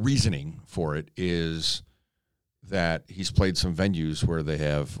 The reasoning for it is that he's played some venues where they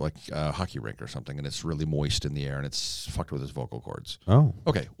have like a hockey rink or something, and it's really moist in the air, and it's fucked with his vocal cords. Oh,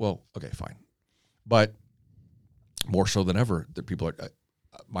 okay, fine. But more so than ever, the people are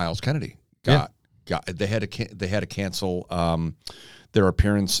Miles Kennedy got they had to cancel their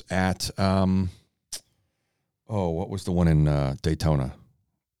appearance at what was the one in Daytona?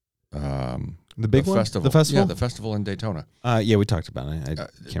 The big one? Festival. The festival? Yeah, the festival in Daytona. Yeah, we talked about it.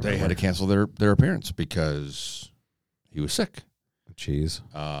 They had to cancel their appearance because he was sick. Jeez.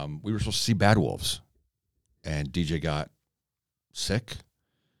 We were supposed to see Bad Wolves, and DJ got sick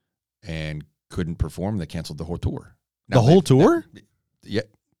and couldn't perform. They canceled the whole tour. Now the whole tour? The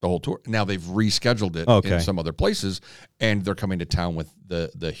whole tour. Now they've rescheduled it in some other places, and they're coming to town with the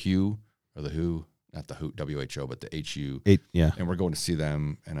Who, not the Who, WHO, but the HU. Yeah. And we're going to see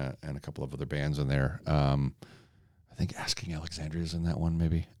them and a couple of other bands in there. I think Asking Alexandria is in that one,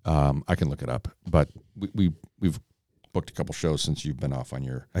 maybe. I can look it up. But we've booked a couple shows since you've been off on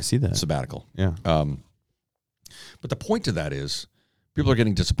your sabbatical. Yeah. But the point to that is people are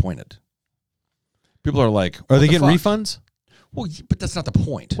getting disappointed. People are like, are they getting refunds? Well, but that's not the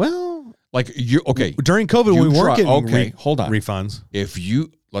point. Well, like during COVID, we weren't getting hold on. refunds. If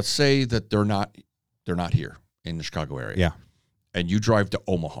let's say that they're not here in the Chicago area. Yeah. And you drive to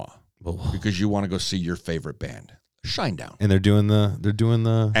Omaha because you want to go see your favorite band, Shinedown. And they're doing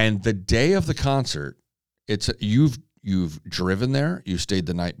the and the day of the concert, it's you've driven there, you stayed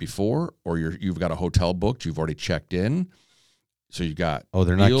the night before, or you've got a hotel booked, you've already checked in. So you got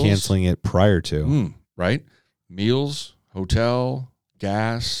they're not canceling it prior to. Right? Meals, hotel,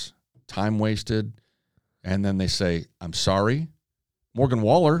 gas, time wasted, and then they say, "I'm sorry." Morgan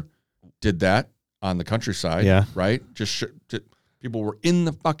Waller did that on the countryside, right? People were in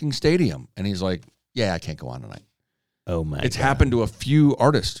the fucking stadium, and he's like, "Yeah, I can't go on tonight." Oh my! It's happened to a few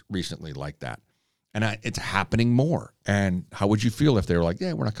artists recently like that, And it's happening more. And how would you feel if they were like,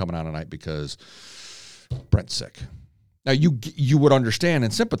 yeah, we're not coming out tonight because Brent's sick? Now, you would understand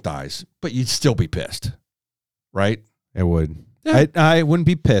and sympathize, but you'd still be pissed, right? It would. Yeah. I wouldn't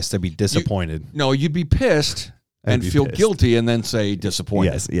be pissed. I'd be disappointed. You'd be pissed and feel guilty and then say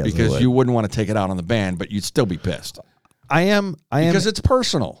disappointed. Yes, because you wouldn't want to take it out on the band, but you'd still be pissed. I am because it's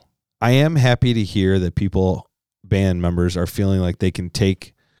personal. I am happy to hear that band members are feeling like they can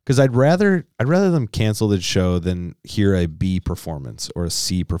take, because I'd rather them cancel the show than hear a B performance or a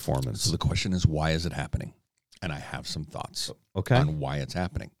C performance. So the question is, why is it happening? And I have some thoughts on why it's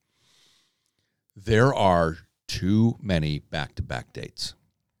happening. There are too many back-to-back dates.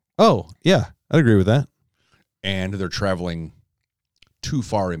 Oh, yeah. I'd agree with that. And they're traveling too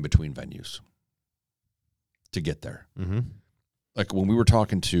far in between venues to get there. Mm-hmm. Like when we were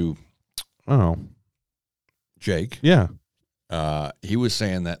talking to Jake. Yeah. He was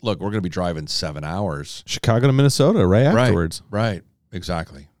saying that, look, we're going to be driving 7 hours. Chicago to Minnesota right afterwards. Right.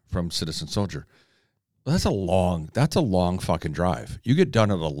 Exactly. From Citizen Soldier. Well, that's a long fucking drive. You get done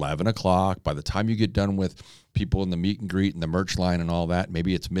at 11 o'clock. By the time you get done with people in the meet and greet and the merch line and all that,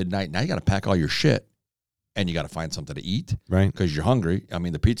 maybe it's midnight. Now you got to pack all your shit and you got to find something to eat. Right. Because you're hungry. I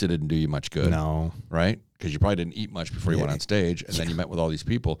mean, the pizza didn't do you much good. No. Right? Because you probably didn't eat much before you went on stage, and then you met with all these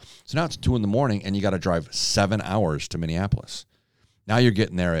people. So now it's 2 a.m, and you got to drive 7 hours to Minneapolis. Now you're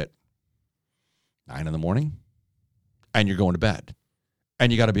getting there at 9 a.m, and you're going to bed.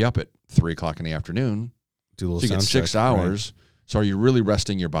 And you got to be up at 3 o'clock in the afternoon. Do a little so you get 6 hours. Right. So are you really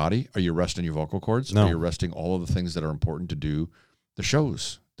resting your body? Are you resting your vocal cords? No. Are you resting all of the things that are important to do the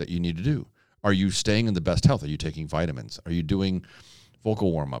shows that you need to do? Are you staying in the best health? Are you taking vitamins? Are you doing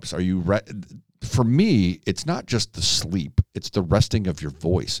vocal warm-ups? Are you... For me, it's not just the sleep. It's the resting of your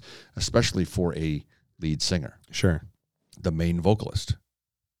voice, especially for a lead singer. Sure. The main vocalist,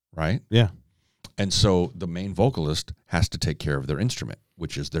 right? Yeah. And so the main vocalist has to take care of their instrument,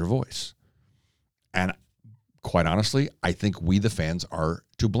 which is their voice. And quite honestly, I think we, the fans, are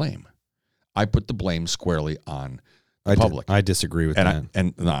to blame. I put the blame squarely on the public. I disagree with that.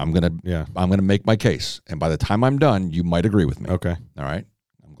 I'm gonna make my case. And by the time I'm done, you might agree with me. Okay. All right.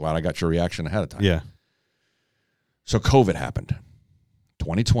 I'm glad I got your reaction ahead of time. Yeah. So COVID happened.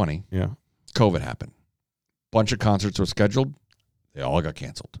 2020. Yeah. COVID happened. Bunch of concerts were scheduled. They all got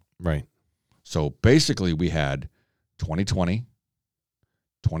canceled. Right. So basically we had 2020,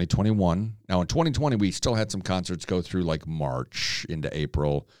 2021. Now in 2020, we still had some concerts go through like March into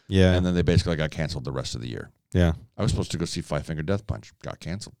April. Yeah. And then they basically got canceled the rest of the year. Yeah. I was supposed to go see Five Finger Death Punch. Got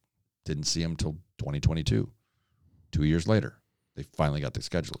canceled. Didn't see them till 2022. 2 years later, they finally got the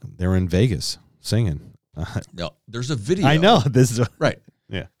schedule. They were in Vegas singing. No, there's a video. I know. This is right.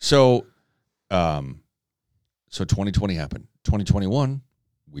 Yeah. So 2020 happened. 2021,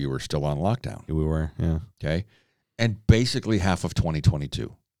 we were still on lockdown. We were. Yeah. Okay. And basically half of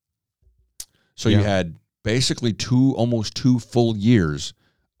 2022. So you had basically almost 2 full years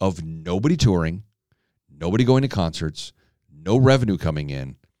of nobody touring, nobody going to concerts, no revenue coming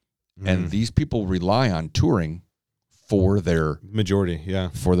in. And these people rely on touring for their majority. Yeah.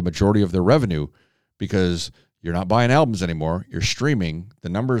 For the majority of their revenue, because you're not buying albums anymore. You're streaming. The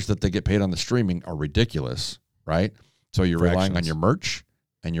numbers that they get paid on the streaming are ridiculous, right? So you're relying on your merch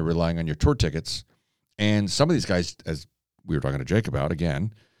and you're relying on your tour tickets. And some of these guys, as we were talking to Jake about,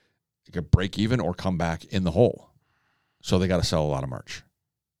 again, they could break even or come back in the hole. So they got to sell a lot of merch,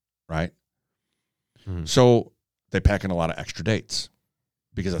 right? So they pack in a lot of extra dates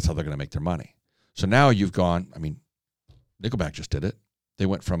because that's how they're going to make their money. So now you've gone, I mean, Nickelback just did it. They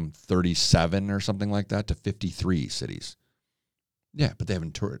went from 37 or something like that to 53 cities. Yeah, but they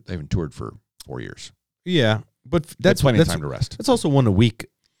haven't toured. They haven't toured for 4 years. Yeah, but that's plenty of time to rest. That's also 1 a week.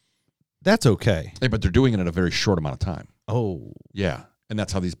 That's okay. Yeah, but they're doing it in a very short amount of time. Oh, yeah, and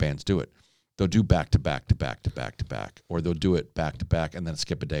that's how these bands do it. They'll do back to back to back to back to back, or they'll do it back to back and then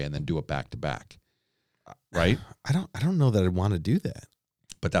skip a day and then do it back to back. Right? I don't know that I'd want to do that.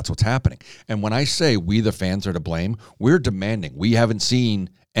 But that's what's happening. And when I say we, the fans, are to blame, we're demanding. We haven't seen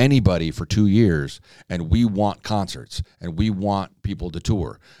anybody for 2 years, and we want concerts, and we want people to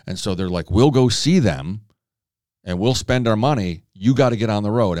tour. And so they're like, we'll go see them, and we'll spend our money. You got to get on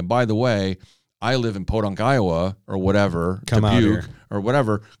the road. And by the way, I live in Podunk, Iowa, or whatever, come out Dubuque, here. or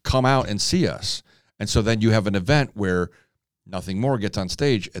whatever. Come out and see us. And so then you have an event where Nothing More gets on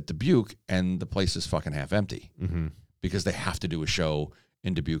stage at Dubuque, and the place is fucking half empty because they have to do a show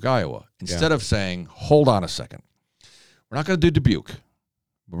in Dubuque, Iowa. Instead of saying, hold on a second, we're not going to do Dubuque,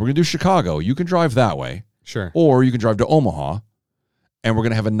 but we're going to do Chicago. You can drive that way. Sure. Or you can drive to Omaha, and we're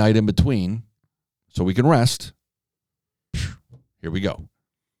going to have a night in between so we can rest. Here we go.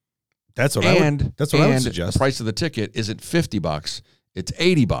 That's what I would The suggest. price of the ticket isn't $50; it's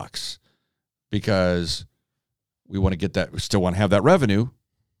 $80 because we want to get that. We still want to have that revenue,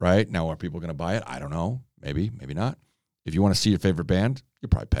 right? Now, are people going to buy it? I don't know. Maybe not. If you want to see your favorite band, you'll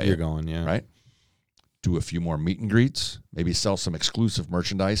probably pay. You're going, yeah. Right. Do a few more meet and greets. Maybe sell some exclusive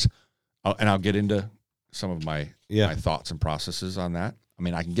merchandise, and I'll get into some of my thoughts and processes on that. I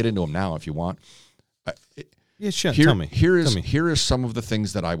mean, I can get into them now if you want. Sure. Tell me. Here is some of the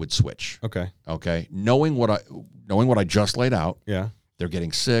things that I would switch. Okay. Knowing what I just laid out. Yeah. They're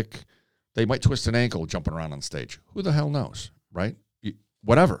getting sick. They might twist an ankle jumping around on stage. Who the hell knows, right?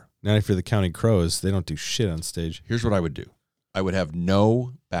 Whatever. Not if you're the County Crows. They don't do shit on stage. Here's what I would do. I would have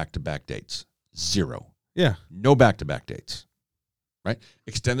no back-to-back dates. 0. Yeah. No back-to-back dates. Right?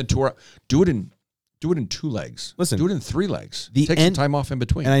 Extend the tour. Do it in 2 legs. Listen. Do it in 3 legs. Take some time off in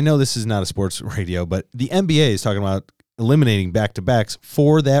between. And I know this is not a sports radio, but the NBA is talking about eliminating back-to-backs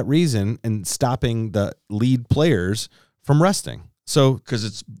for that reason and stopping the lead players from resting. So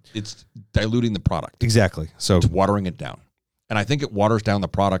because it's diluting the product. Exactly. So it's watering it down. And I think it waters down the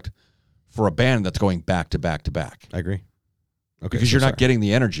product for a band that's going back to back to back. I agree. Okay. Because you're not getting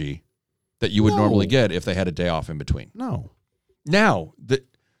the energy that you would normally get if they had a day off in between. No. Now,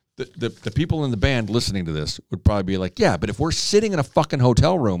 the people in the band listening to this would probably be like, yeah, but if we're sitting in a fucking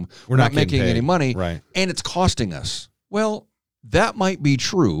hotel room, we're not making any money, right? And it's costing us. Well, that might be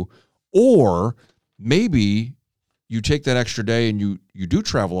true. Or maybe you take that extra day and you do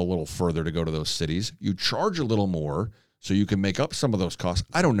travel a little further to go to those cities. You charge a little more so you can make up some of those costs.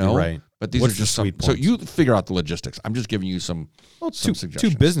 I don't know. Right. But these are just some. So you figure out the logistics. I'm just giving you some suggestions.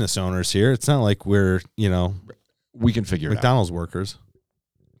 2 business owners here. It's not like we're, we can figure McDonald's it out. workers.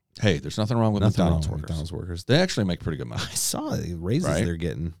 Hey, there's nothing wrong with McDonald's workers. They actually make pretty good money. I saw the raises they're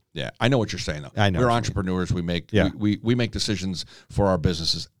getting. Yeah, I know what you're saying though. I know. We're entrepreneurs. We make we make decisions for our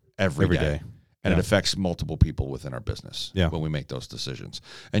businesses every day. And it affects multiple people within our business when we make those decisions.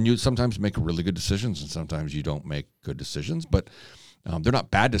 And you sometimes make really good decisions and sometimes you don't make good decisions, but they're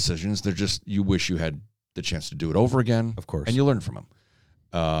not bad decisions. They're just you wish you had the chance to do it over again. Of course. And you learn from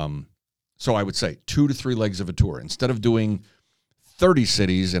them. So I would say 2 to 3 legs of a tour. Instead of doing 30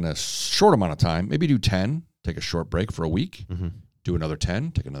 cities in a short amount of time, maybe do 10, take a short break for a week, do another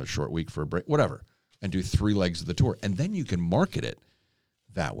 10, take another short week for a break, whatever, and do 3 legs of the tour. And then you can market it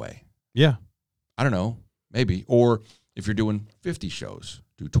that way. Yeah. I don't know, maybe. Or if you're doing 50 shows,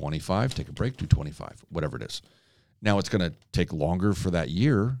 do 25, take a break, do 25, whatever it is. Now it's going to take longer for that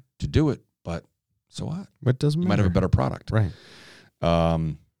year to do it, but so what? It doesn't matter. You might have a better product. Right.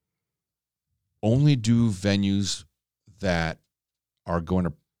 Only do venues that are going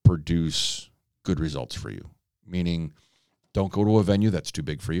to produce good results for you, meaning don't go to a venue that's too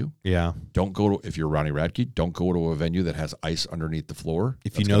big for you. Yeah. Don't go to, if you're Ronnie Radke, don't go to a venue that has ice underneath the floor.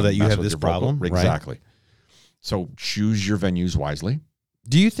 If you know that you have this problem. Right? Exactly. So choose your venues wisely.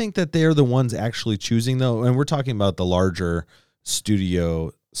 Do you think that they're the ones actually choosing though? And we're talking about the larger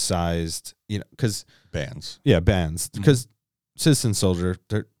studio sized, because bands. Yeah, bands. Because Citizen Soldier,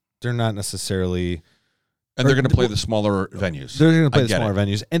 they're not necessarily. And they're going to play the smaller venues. They're going to play the smaller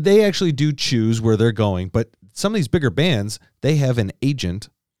venues. And they actually do choose where they're going. But some of these bigger bands, they have an agent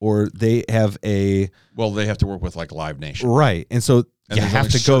or they have a... Well, they have to work with like Live Nation. Right. And so you have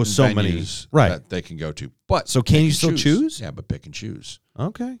to go so many... Right. That they can go to. But so can you still choose? Yeah, but pick and choose.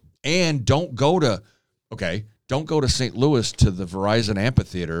 Okay. And don't go to St. Louis to the Verizon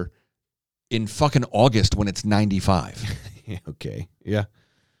Amphitheater in fucking August when it's 95. Okay. Yeah.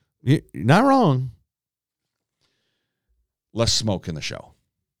 You're not wrong. Less smoke in the show.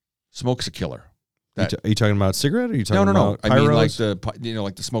 Smoke's a killer. Are you talking about cigarette? Or are you talking No. about I mean pyros?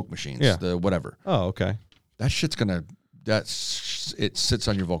 like the smoke machines, Yeah. the whatever. Oh, okay. That shit's it sits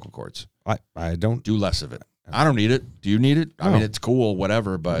on your vocal cords. I don't do less of it. I don't need it. Do you need it? No. I mean, it's cool,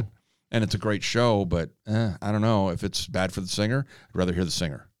 whatever, but and it's a great show, but I don't know if it's bad for the singer. I'd rather hear the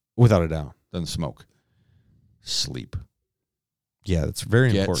singer without a doubt than smoke. Sleep. Yeah, that's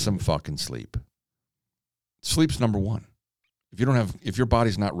very Get important. some fucking sleep. Sleep's number one. If your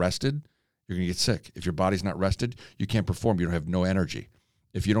body's not rested, you're going to get sick. If your body's not rested, you can't perform. You don't have no energy.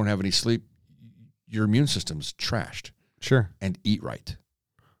 If you don't have any sleep, your immune system's trashed. Sure. And eat right.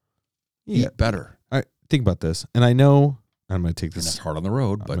 Yeah. Eat better. All right, think about this. And I know I'm going to take this. And that's hard on the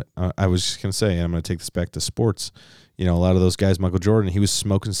road, but I was just going to say, I'm going to take this back to sports. A lot of those guys, Michael Jordan, he was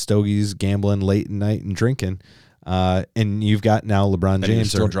smoking stogies, gambling late at night and drinking. And you've got now LeBron James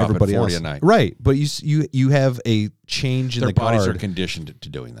still or everybody 40 else. a night. Right. But you have a change in their the bodies guard. are conditioned to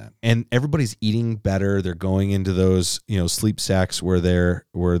doing that. And everybody's eating better. They're going into those, sleep sacks where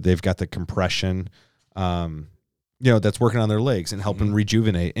they've got the compression. that's working on their legs and helping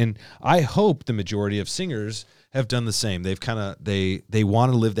rejuvenate. And I hope the majority of singers have done the same. They've they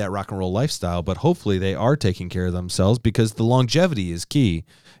want to live that rock and roll lifestyle, but hopefully they are taking care of themselves, because the longevity is key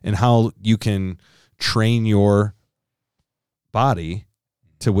in how you can train your body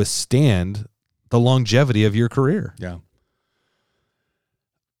to withstand the longevity of your career. Yeah.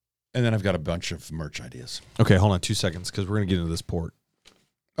 And then I've got a bunch of merch ideas. Okay, hold on 2 seconds, because we're going to get into this port.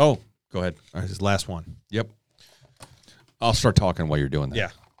 Oh, go ahead. All right, this is the last one. Yep. I'll start talking while you're doing that. Yeah.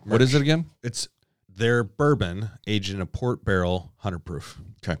 What is it again? It's their bourbon aged in a port barrel, 100 proof.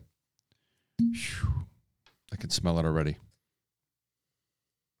 Okay. I can smell it already.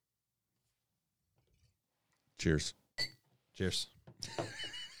 Cheers. Cheers.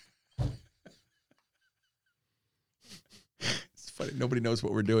 It's funny. Nobody knows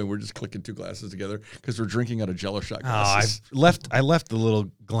what we're doing. We're just clicking 2 glasses together because we're drinking out of Jell-O shot Oh, glasses. I left the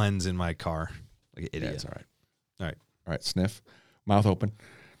little Glens in my car. Like an idiot. Yeah, it's all right. All right. All right, sniff. Mouth open.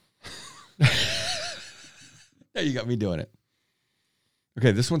 Yeah, you got me doing it.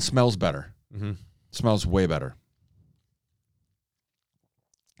 Okay, this one smells better. Mm-hmm. Smells way better.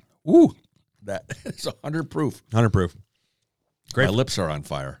 Ooh, that is 100 proof. 100 proof. Great. My lips are on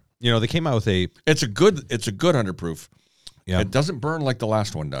fire. They came out with a... It's a good 100 proof. Yeah. It doesn't burn like the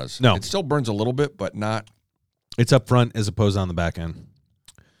last one does. No. It still burns a little bit, but not. It's up front as opposed to on the back end.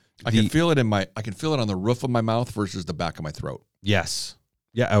 I can feel it I can feel it on the roof of my mouth versus the back of my throat. Yes.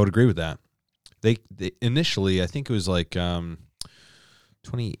 Yeah, I would agree with that. They initially, I think it was like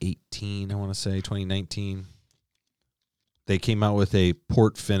 2018, I want to say, 2019. They came out with a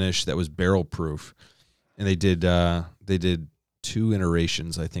port finish that was barrel proof, and they did 2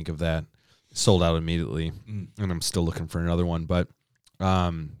 iterations, I think, of that. Sold out immediately, and I'm still looking for another one. But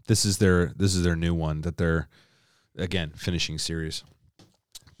this is their new one that they're, again, finishing series.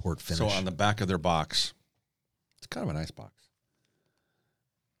 Port finish. So on the back of their box, it's kind of a nice box.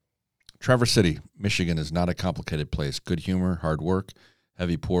 Traverse City, Michigan is not a complicated place. Good humor, hard work,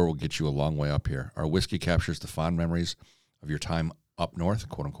 heavy pour will get you a long way up here. Our whiskey captures the fond memories of your time up north,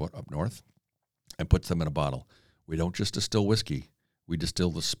 quote unquote, up north, and puts them in a bottle. We don't just distill whiskey. We distill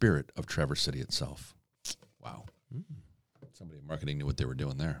the spirit of Traverse City itself. Wow. Somebody in marketing knew what they were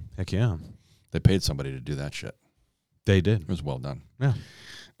doing there. Heck yeah. They paid somebody to do that shit. They did. It was well done. Yeah.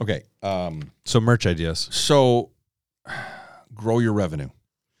 Okay. So merch ideas. So grow your revenue.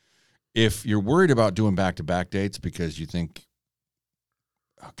 If you're worried about doing back-to-back dates because you think,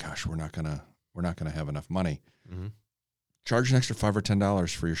 oh gosh, we're not gonna have enough money, charge an extra $5 or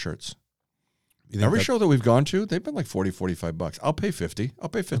 $10 for your shirts. Every show that we've gone to, they've been like $40-$45. I'll pay $50. I'll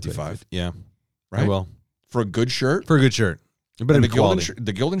pay $55. Yeah, right. Well, for a good shirt. For a good shirt, it better be quality.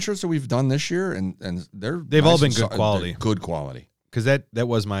 The Gildan shirts that we've done this year, and they've all been good quality. Good quality. Because that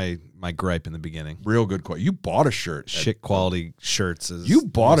was my gripe in the beginning. Real good quality. You bought a shirt. Shit quality shirts. You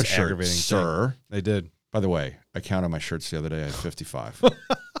bought a shirt, sir. They did. By the way, I counted my shirts the other day. I had 55.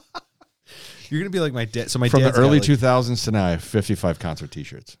 You're going to be like my dad. So my From the dad's early got, 2000s to now, I have 55 concert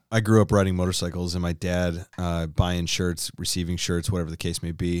T-shirts. I grew up riding motorcycles, and my dad buying shirts, receiving shirts, whatever the case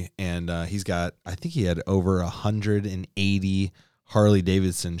may be. And he's got, I think he had over 180 Harley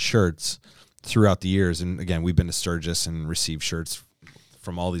Davidson shirts throughout the years. And again, we've been to Sturgis and received shirts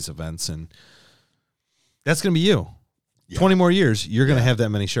from all these events. And that's going to be you. Yeah. 20 more years, you're going to have that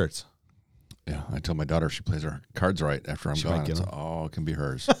many shirts. Yeah, I tell my daughter if she plays her cards right after I'm gone, it's all can be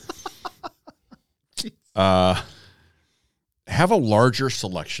hers. Have a larger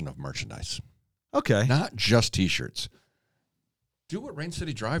selection of merchandise. Okay. Not just T-shirts. Do what Rain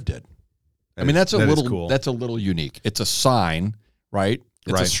City Drive did. That's a little cool. That's a little unique. It's a sign, right?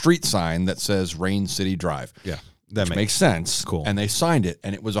 It's a street sign that says Rain City Drive. Yeah. That makes sense. Cool. And they signed it,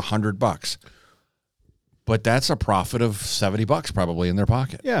 and it was $100. But that's a profit of $70 probably in their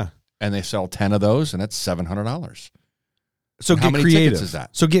pocket. Yeah. And they sell 10 of those, and that's $700. So how many creative. tickets is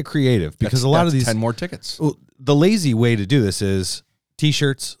that? So get creative, because a lot of these 10 more tickets. Well, the lazy way to do this is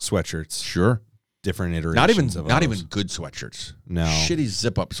T-shirts, sweatshirts. Sure. Different iterations. Not even good sweatshirts. No. Shitty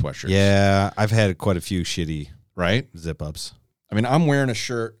zip-up sweatshirts. Yeah, I've had quite a few shitty zip-ups. I'm wearing a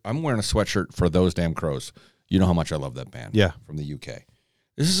sweatshirt for Those Damn Crows. You know how much I love that band. Yeah. From the UK.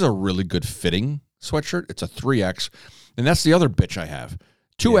 This is a really good fitting sweatshirt. It's a 3X. And that's the other bitch I have.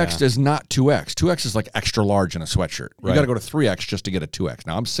 2X is not 2X. 2X is like extra large in a sweatshirt. You got to go to 3X just to get a 2X.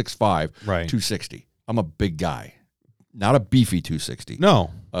 Now, I'm 6'5", 260. I'm a big guy. Not a beefy 260.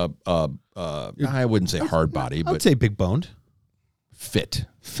 No. I wouldn't say hard body, but I'd say big boned. Fit.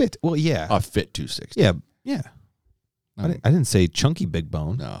 Well, yeah. A fit 260. Yeah. I didn't say chunky big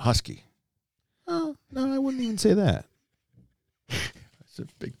bone. No, husky. Oh, no, I wouldn't even say that. I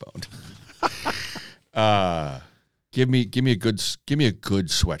said big boned. Give me a good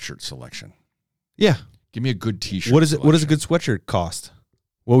sweatshirt selection. Yeah. Give me a good T-shirt. What is it? selection. What does a good sweatshirt cost?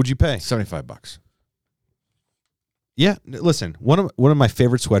 What would you pay? $75. Yeah. Listen, one of my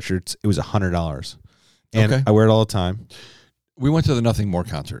favorite sweatshirts. It was $100, and Okay. I wear it all the time. We went to the Nothing More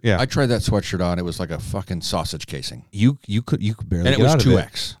concert. Yeah. I tried that sweatshirt on. It was like a fucking sausage casing. You could barely And it get was out of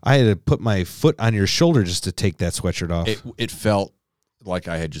 2X. I had to put my foot on your shoulder just to take that sweatshirt off. It felt like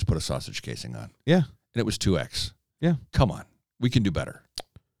I had just put a sausage casing on. Yeah. And it was 2X. Yeah. Come on. We can do better.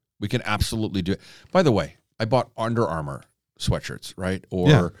 We can absolutely do it. By the way, I bought Under Armour sweatshirts, right?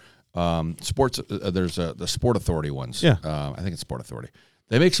 Or sports. There's the Sport Authority ones. Yeah. I think it's Sport Authority.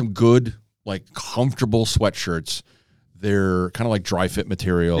 They make some good, like, comfortable sweatshirts. They're kind of like dry fit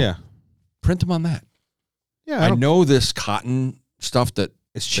material. Yeah. Print them on that. Yeah. I know this cotton stuff that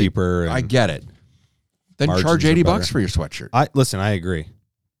it's cheaper. I get it. Then margins charge are $80 better. for your sweatshirt. I agree.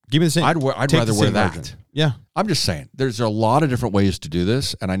 Give me the same. I'd take rather the wear same that. margin. Yeah. I'm just saying, there's a lot of different ways to do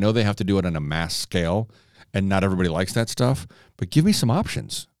this, and I know they have to do it on a mass scale, and not everybody likes that stuff, but give me some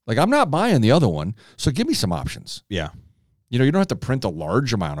options. Like, I'm not buying the other one, so give me some options. Yeah. You know, you don't have to print a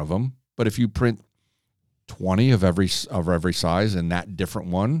large amount of them, but if you print 20 of every size and that different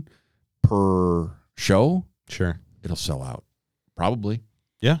one per show, Sure. it'll sell out. Probably.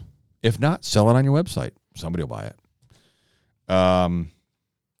 Yeah. If not, sell it on your website. Somebody will buy it.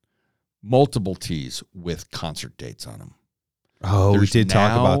 Multiple tees with concert dates on them. Oh, we did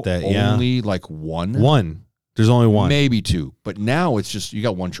talk about that. Yeah. Only like one. One. There's only one. Maybe two. But now it's just, you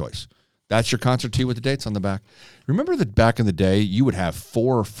got one choice. That's your concert tee with the dates on the back. Remember that back in the day, you would have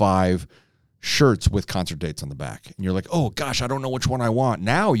 4 or 5 shirts with concert dates on the back. And you're like, oh, gosh, I don't know which one I want.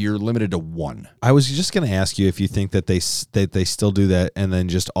 Now you're limited to one. I was just going to ask you if you think that they still do that and then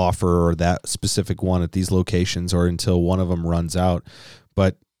just offer that specific one at these locations or until one of them runs out.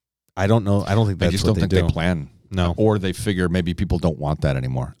 But I don't know. I don't think that's I just what don't think they do. they plan. No. Or they figure maybe people don't want that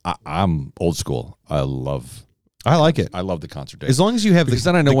anymore. I'm old school. I love the concert date. As long as you have because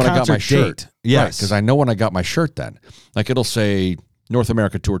then I know when I got my shirt. Date. Yes. Because I know when I got my shirt then. Like it'll say North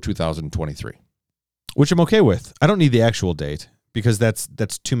America Tour 2023. Which I'm okay with. I don't need the actual date because that's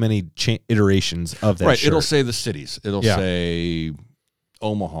too many iterations of that shirt. It'll say the cities. It'll say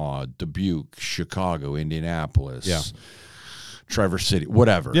Omaha, Dubuque, Chicago, Indianapolis, Traverse City,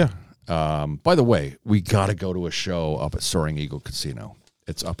 whatever. Yeah. By the way, we got to go to a show up at Soaring Eagle Casino.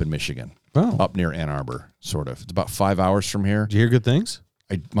 It's up in Michigan, up near Ann Arbor, sort of. It's about 5 hours from here. Did you hear good things?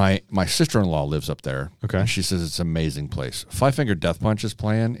 My sister-in-law lives up there. Okay. And she says it's an amazing place. Five Finger Death Punch is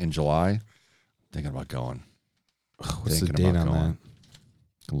playing in July. Thinking about going. What's the date on that?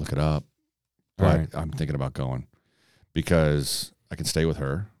 Can look it up. All But right. I'm thinking about going because I can stay with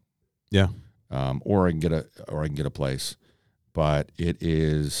her. Yeah. Or I can get a place. But it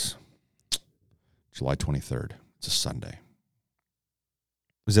is July 23rd. It's a Sunday.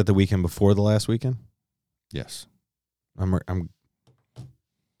 Was that the weekend before the last weekend? Yes. I'm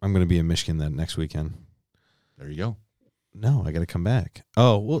going to be in Michigan that next weekend. There you go. No, I got to come back.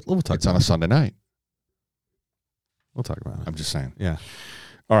 Oh, we'll talk. It's on a Sunday night. We'll talk about it. I'm just saying. Yeah.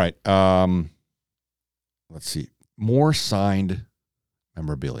 All right. Let's see. More signed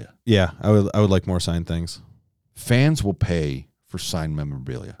memorabilia. Yeah, I would like more signed things. Fans will pay for signed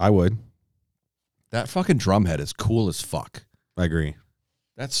memorabilia. I would. That fucking drumhead is cool as fuck. I agree.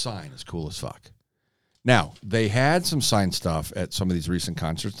 That sign is cool as fuck. Now, they had some signed stuff at some of these recent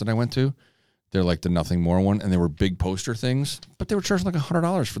concerts that I went to. They're like the Nothing More one, and they were big poster things, but they were charging like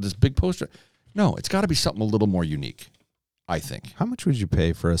 $100 for this big poster. No, it's got to be something a little more unique, I think. How much would you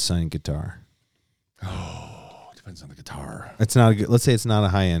pay for a signed guitar? Oh, it depends on the guitar. It's not. Let's say it's not a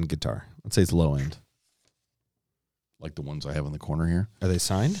high end guitar. Let's say it's low end. Like the ones I have in the corner here. Are they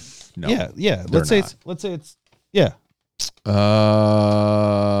signed? No. Yeah. they're Let's say not. it's. Yeah.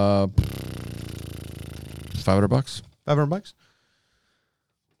 $500. $500.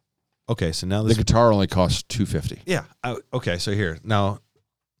 Okay, so now The this. guitar only costs $250, Yeah. Okay, so here now.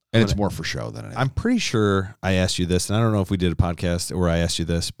 and it's more for show than anything. I'm pretty sure I asked you this, and I don't know if we did a podcast where I asked you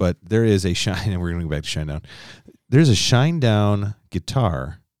this, but there is a Shine, and we're going to go back to Shinedown. There's a Shinedown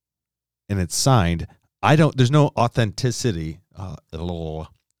guitar, and it's signed. There's no authenticity,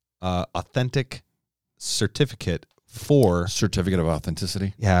 authentic certificate for. Certificate of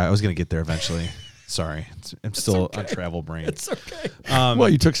authenticity. Yeah, I was going to get there eventually. Sorry. I'm still on travel brain. It's okay. Um, Well,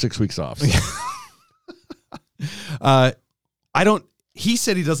 you took 6 weeks off. So. He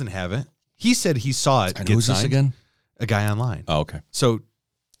said he doesn't have it. He said he saw it. And get who's this signed. again? A guy online. Oh, okay. So,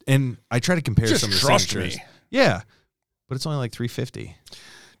 and I try to compare Just some of the trust signatures. me. Yeah, but it's only like $350.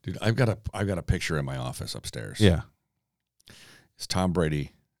 Dude, I've got a picture in my office upstairs. Yeah, It's Tom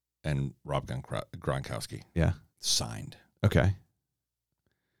Brady and Rob Gronkowski. yeah. signed. Okay.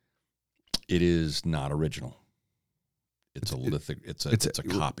 It is not original. It's a lithic. It's a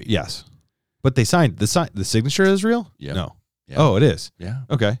copy. Yes. But they signed the signature is real? Yeah. No. Yeah. Oh, it is. Yeah.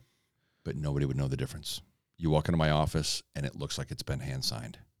 Okay. But nobody would know the difference. You walk into my office and it looks like it's been hand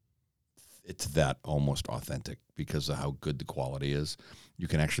signed. It's that almost authentic because of how good the quality is. You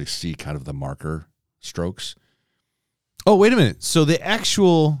can actually see kind of the marker strokes. Oh, wait a minute. So the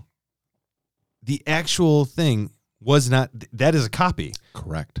actual thing was not, that is a copy.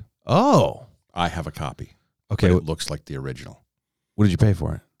 Correct. Oh. I have a copy. Okay. But it looks like the original. What did you pay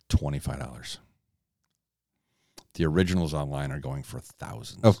for it? $25. The originals online are going for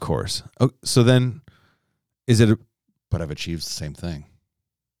thousands. Of course. Oh, so then is it, But I've achieved the same thing.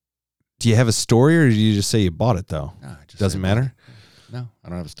 do you have a story or do you just say you bought it though? No, I just Doesn't say, matter? No, I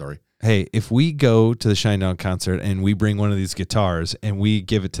don't have a story. Hey, if we go to the Shinedown concert and we bring one of these guitars and we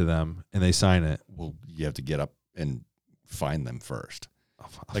give it to them and they sign it. Well, you have to get up and find them first.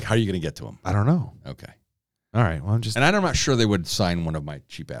 Like, how are you going to get to them? I don't know. Okay. All right. Well, I'm just. And I'm not sure they would sign one of my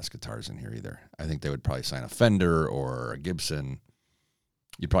cheap-ass guitars in here either. I think they would probably sign a Fender or a Gibson.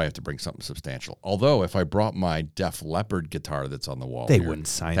 You'd probably have to bring something substantial. Although, if I brought my Def Leppard guitar that's on the wall They here, wouldn't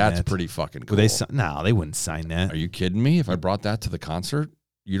sign that. That's pretty fucking cool. Would they? No, they wouldn't sign that. Are you kidding me? If I brought that to the concert,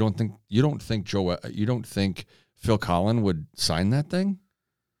 you don't think Phil Collin would sign that thing?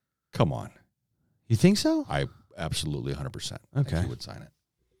 Come on. You think so? I absolutely 100%. Okay. think he would sign it.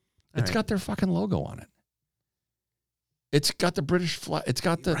 All It's right. got their fucking logo on it. It's got the British flag. It's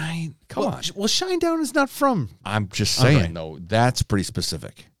got the. Right. Come on. Well, Shinedown is not from. I'm just saying, Okay. though, that's pretty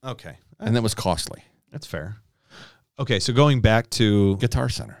specific. Okay. And that was costly. That's fair. Okay, so going back to Guitar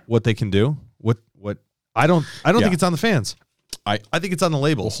Center. what they can do, what I don't Yeah. think it's on the fans. I think it's on the Well,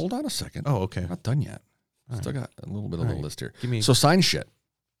 labels. hold on a second. Oh, okay. I'm not done yet. All Still got a little bit of All the right. list here. Give me- So sign shit.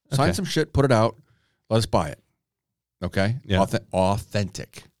 Sign Okay. some shit, put it out. Let us buy it. Okay? Yeah.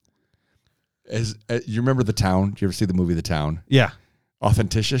 Authentic. As you remember The Town? Did you ever see the movie The Town? Yeah.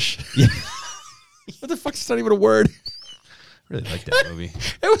 Authentic-ish? Yeah. What the fuck? It's not even a word. Really like that movie.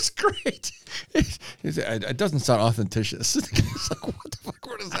 It was great. It doesn't sound authenticious. It's like, what the fuck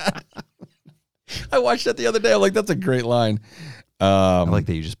word is that? I watched that the other day. I'm like, that's a great line. I like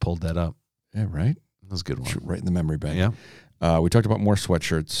that you just pulled that up. Yeah, right? That was a good one. Right in the memory bank. Yeah. We talked about more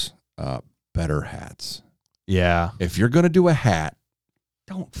sweatshirts, better hats. Yeah. If you're going to do a hat,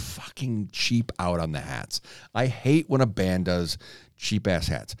 don't fucking cheap out on the hats. I hate when a band does cheap-ass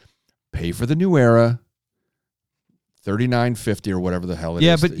hats. Pay for the new era, $39.50 or whatever the hell it is.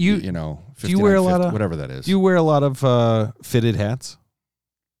 Yeah, but you know, do you wear a lot $59.50, of whatever that is. Do you wear a lot of fitted hats?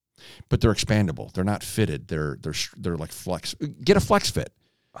 But they're expandable. They're not fitted. They're like flex. Get a flex fit.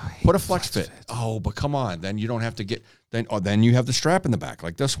 Put a flex fit. Oh, but come on. Then you don't have to get. Then you have the strap in the back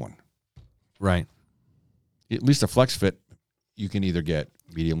like this one. Right. At least a flex fit, you can either get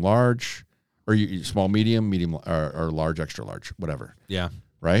medium, large, or small, medium, or large, extra large, whatever. Yeah.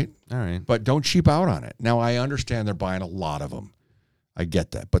 Right. All right. But don't cheap out on it. Now I understand they're buying a lot of them. I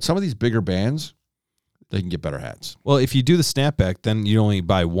get that. But some of these bigger bands, they can get better hats. Well, if you do the snapback, then you only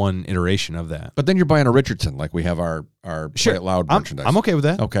buy one iteration of that. But then you're buying a Richardson, like we have our Play It Loud merchandise. I'm okay with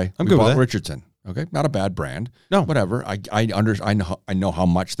that. Okay, I'm we good with bought that. Richardson. Okay, not a bad brand. No. Whatever. I know how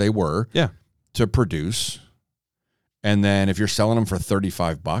much they were. Yeah. To produce, and then if you're selling them for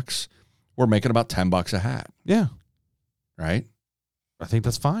 $35, we're making about $10 a hat. Yeah. Right. I think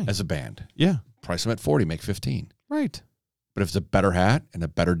that's fine. As a band, Yeah. price them at $40, make $15. Right. But if it's a better hat and a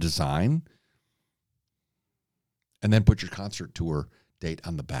better design, and then put your concert tour date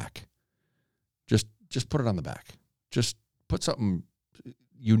on the back. Just put it on the back. Just put something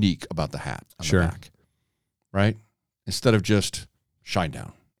unique about the hat on Sure. the back. Right? Instead of just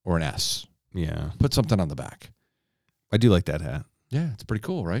Shinedown or an S. Yeah. Put something on the back. I do like that hat Yeah, it's pretty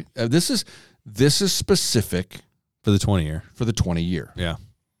cool, right? This is specific for the 20 year. for the 20 year. Yeah.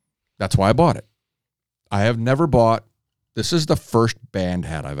 That's why I bought it. I have never bought. This is the first band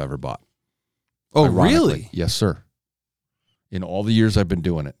hat I've ever bought. Oh, Ironically. really? Yes, sir. In all the years I've been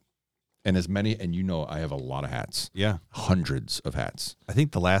doing it. And I have a lot of hats. Yeah. Hundreds of hats. I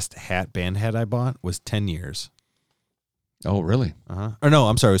think the last band hat I bought was 10 years. Oh, really? Uh-huh. Or no,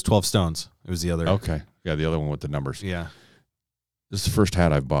 I'm sorry, it was 12 Stones. It was the other. Okay. Yeah, the other one with the numbers. Yeah. This is the first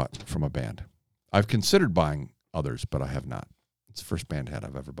hat I've bought from a band. I've considered buying others, but I have not. It's the first band hat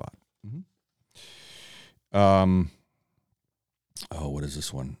I've ever bought. Mm-hmm. Oh, what is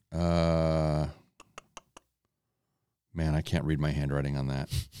this one? Man, I can't read my handwriting on that.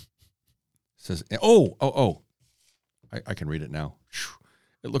 It says, I can read it now.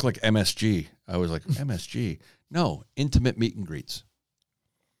 It looked like MSG. I was like, MSG? No, intimate meet and greets.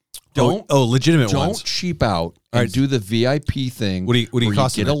 legitimate don't ones. cheap out and do the VIP thing. What do you where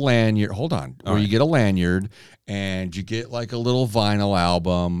cost you get them a lanyard? Hold on. Where right. you get a lanyard and you get like a little vinyl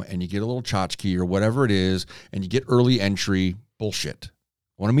album and you get a little tchotchke or whatever it is and you get early entry bullshit.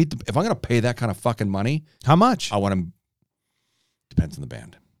 I want to meet if I'm going to pay that kind of fucking money. How much? I want to. Depends on the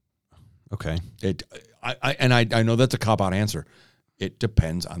band. Okay. I know that's a cop-out answer. It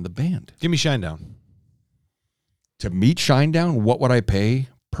depends on the band. Give me Shinedown. To meet Shinedown, what would I pay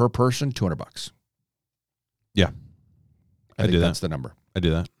per person? $200. Yeah. I think that's the number. I do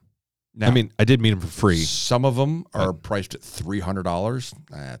that. Now, I mean, I did meet him for free. Some of them are priced at $300.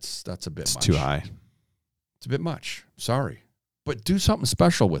 That's a bit much. It's too high. It's a bit much. Sorry. But do something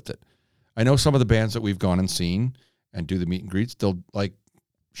special with it. I know some of the bands that we've gone and seen and do the meet and greets, they'll like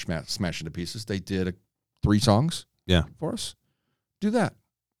smash into pieces. They did 3 songs for us. Do that.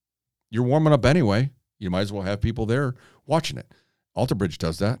 You're warming up anyway. You might as well have people there watching it. Alter Bridge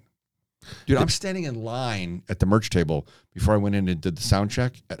does that. Dude, I'm standing in line at the merch table before I went in and did the sound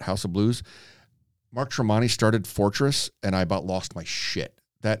check at House of Blues. Mark Tremonti started Fortress, and I about lost my shit.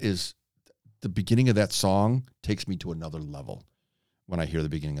 That is, the beginning of that song takes me to another level when I hear the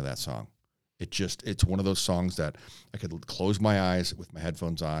beginning of that song. It's one of those songs that I could close my eyes with my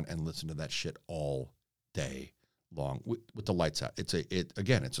headphones on and listen to that shit all day long with the lights out. It's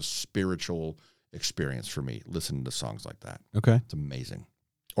a spiritual experience for me listening to songs like that. Okay. It's amazing.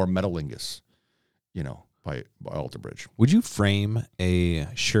 Or Metalingus, by Alter Bridge. Would you frame a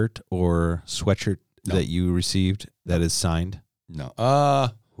shirt or sweatshirt that you received that is signed? No.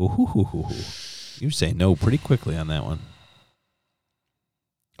 You say no pretty quickly on that one.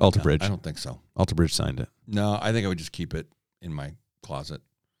 Alter Bridge. I don't think so. Alter Bridge signed it. No, I think I would just keep it in my closet.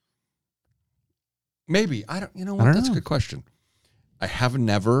 Maybe. I don't know. That's a good question. I have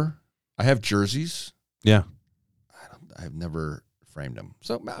jerseys. Yeah. I've never framed them.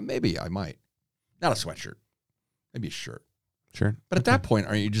 So maybe I might. Not a sweatshirt. Maybe a shirt. Sure. But at that point,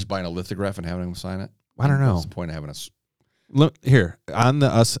 aren't you just buying a lithograph and having them sign it? I don't know. What's the point of having us? Look here on the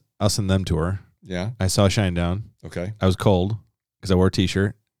us and them tour. Yeah. I saw Shinedown. Okay. I was cold because I wore a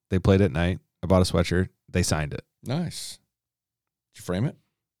t-shirt. They played at night. I bought a sweatshirt. They signed it. Nice. Did you frame it?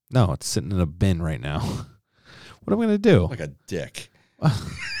 No, it's sitting in a bin right now. What am I going to do? Like a dick.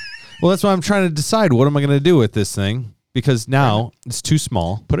 Well, that's why I'm trying to decide. What am I going to do with this thing? Because now it's too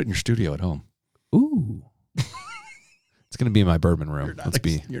small. Put it in your studio at home. Ooh. It's going to be in my bourbon room. Let's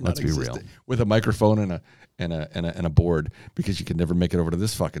be real. With a microphone and a board, because you can never make it over to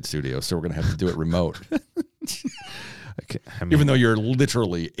this fucking studio, so we're going to have to do it remote. Okay, I mean, even though you're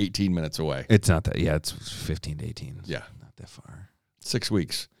literally 18 minutes away. It's not that. Yeah, it's 15 to 18. Yeah. Not that far. 6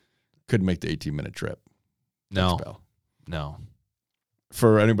 weeks. Couldn't make the 18-minute trip. No. Thanks, Bell. No.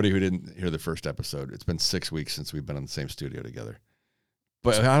 For anybody who didn't hear the first episode, it's been 6 weeks since we've been in the same studio together.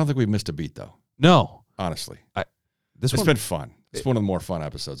 But I don't think we've missed a beat, though. No. Honestly. It's been fun. It's one of the more fun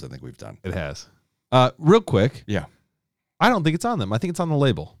episodes I think we've done. It has. Real quick. Yeah. I don't think it's on them. I think it's on the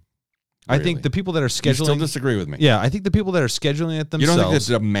label. Really? I think the people that are scheduling... You still disagree with me? Yeah, I think the people that are scheduling it themselves... You don't think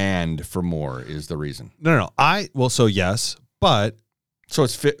the demand for more is the reason? No. So yes, but... So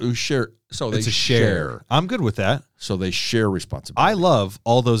it's share. So it's a share. I'm good with that. So they share responsibility. I love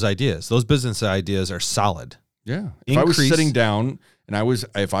all those ideas. Those business ideas are solid. Yeah. If I was sitting down and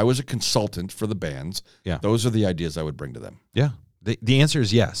if I was a consultant for the bands, those are the ideas I would bring to them. Yeah. The answer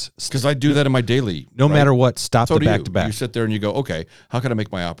is yes. Because I do that in my daily. No matter what, stop the back to back. You sit there and you go, okay, how can I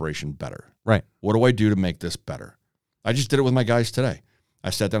make my operation better? Right. What do I do to make this better? I just did it with my guys today. I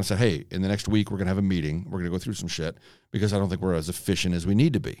sat down and said, hey, in the next week, we're going to have a meeting. We're going to go through some shit because I don't think we're as efficient as we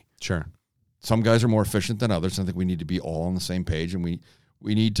need to be. Sure. Some guys are more efficient than others. I think we need to be all on the same page, and we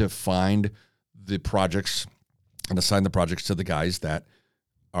need to find the projects and assign the projects to the guys that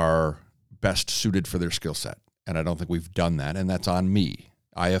are best suited for their skill set. And I don't think we've done that, and that's on me.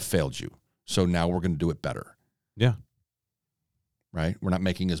 I have failed you. So now we're going to do it better. Yeah. Right? We're not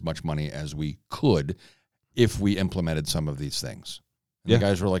making as much money as we could if we implemented some of these things. And the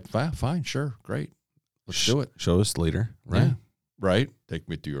guys were like, fine, sure, great. Let's do it. Show us the leader. Right. Yeah. Right. Take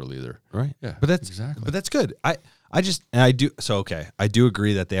me to your leader. Right. Yeah. But that's good. I do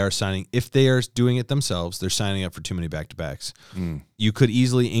agree that they are signing. If they are doing it themselves, they're signing up for too many back-to-backs. You could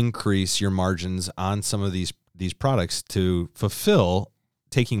easily increase your margins on some of these products to fulfill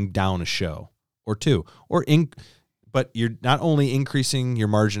taking down a show or two, but you're not only increasing your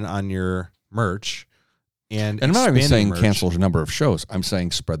margin on your merch and I'm not even saying merch. Cancel a number of shows. I'm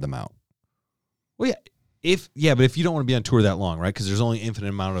saying spread them out. Well, yeah. But if you don't want to be on tour that long, right? Because there's only an infinite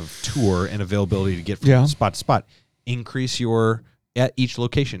amount of tour and availability to get from spot to spot. Increase at each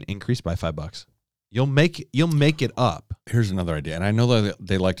location, increase by $5. You'll make it up. Here's another idea, and I know that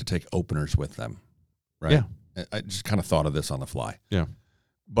they like to take openers with them, right? Yeah. I just kind of thought of this on the fly. Yeah.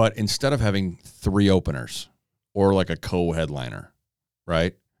 But instead of having 3 openers or like a co-headliner,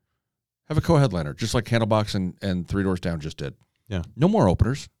 right? Have a co-headliner, just like Candlebox and Three Doors Down just did. Yeah. No more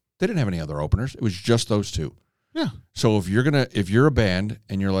openers. They didn't have any other openers. It was just those 2. Yeah. So if you're a band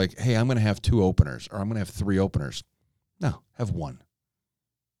and you're like, hey, I'm gonna have 2 openers or I'm gonna have 3 openers, no, have 1.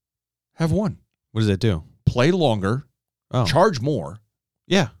 Have 1. What does that do? Play longer, Oh. charge more.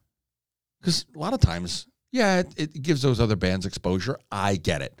 Yeah. Because a lot of times, yeah, it gives those other bands exposure. I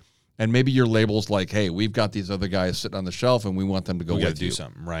get it. And maybe your label's like, hey, we've got these other guys sitting on the shelf and we want them to go We got to with do you.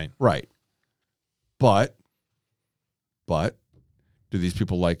 something, right? Right. But do these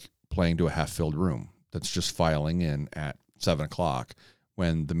people like playing to a half-filled room that's just filing in at 7 o'clock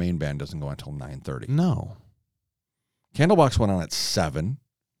when the main band doesn't go until 9:30? No. Candlebox went on at 7.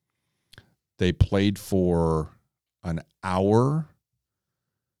 They played for an hour.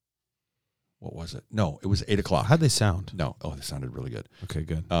 What was it? No, it was 8 o'clock. How'd they sound? No. Oh, they sounded really good. Okay,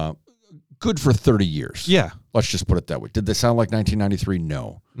 good. Good for 30 years. Yeah. Let's just put it that way. Did they sound like 1993?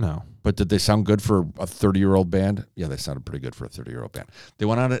 No. No. But did they sound good for a 30-year-old band? Yeah, they sounded pretty good for a 30-year-old band. They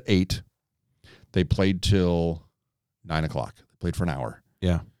went out at 8. They played till 9 o'clock. They played for an hour.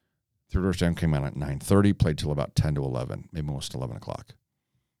 Yeah. Three Doors Down came out at 9:30, played till about 10 to 11, maybe almost 11 o'clock.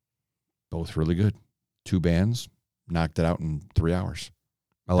 Both really good. 2 bands, knocked it out in 3 hours.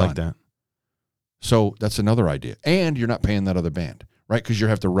 I like that. So that's another idea. And you're not paying that other band, right? Because you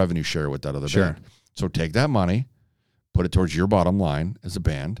have to revenue share with that other Sure. band. So take that money, put it towards your bottom line as a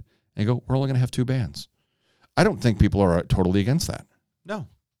band, and go, we're only going to have 2 bands. I don't think people are totally against that. No,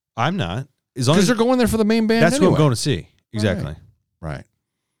 I'm not. As long Because as they're going there for the main band that's anyway. what I'm going to see. Exactly. Right.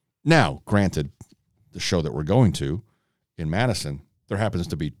 Now, granted, the show that we're going to in Madison, there happens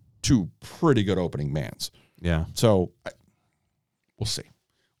to be 2 pretty good opening bands. Yeah. So we'll see.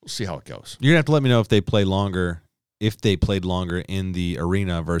 We'll see how it goes. You're going to have to let me know if they play longer, if they played longer in the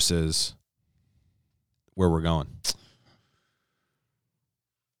arena versus where we're going.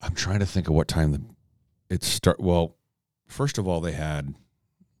 I'm trying to think of what time it start. Well, first of all, they had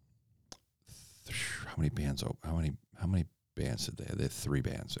how many bands? How many bands did they have? They had 3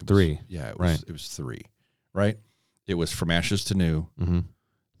 bands. It was, 3. Yeah, it was, Right. It was 3. Right. It was From Ashes to New. Mm-hmm.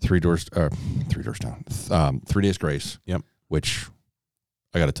 3 Doors Down. 3 Days Grace. Yep. Which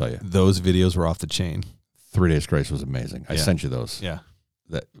I got to tell you, Those videos were off the chain. 3 Days Grace was amazing. I Yeah. sent you those. Yeah.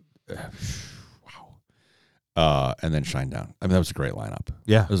 That wow. And then Shinedown. I mean, that was a great lineup.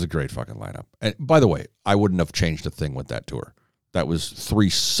 Yeah. It was a great fucking lineup. And by the way, I wouldn't have changed a thing with that tour. That was 3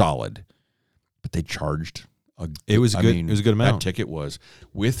 solid, but they charged. It was a good amount. That ticket was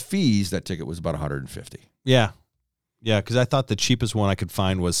with fees. That ticket was about $150. Yeah. Yeah, because I thought the cheapest one I could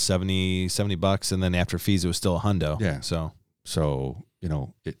find was $70, and then after fees, it was still a hundo. Yeah. So you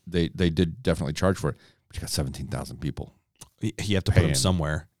know, they did definitely charge for it, but you got 17,000 people. you have to put them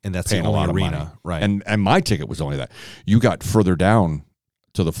somewhere, and that's the Paying a lot only of money. arena. Right. And my ticket was only that. You got further down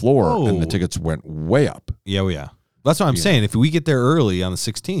to the floor, and the Oh. tickets went way up. Yeah, well, yeah. That's what I'm Yeah. saying. If we get there early on the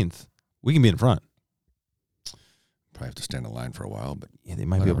 16th, we can be in front. Probably have to stand in line for a while, but Yeah, they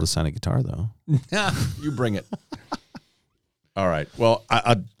might be able to sign a guitar, though. you bring it. All right. Well,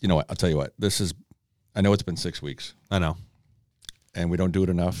 I you know what? I'll tell you what. I know it's been 6 weeks, I know. and we don't do it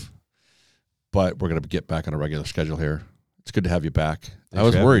enough, but we're going to get back on a regular schedule here. It's good to have you back. I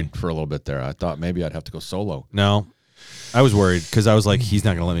was for having worried for a little bit there. I thought maybe I'd have to go solo. No, I was worried because I was like, he's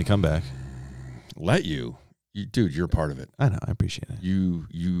not going to let me come back. Let you, dude, you're part of it. I know. I appreciate it.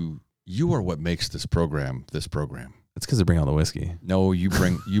 You are what makes this program this program. It's because I bring all the whiskey. No, you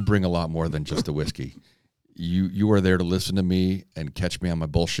bring a lot more than just the whiskey. You are there to listen to me and catch me on my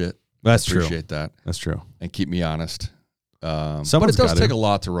bullshit. That's I true. appreciate that. That's true. And keep me honest. But Someone's it does gotta. take a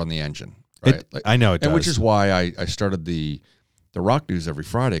lot to run the engine. Right? I know it does. And which is why I started the rock news every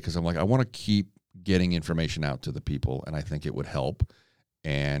Friday, because I'm like, I want to keep getting information out to the people, and I think it would help.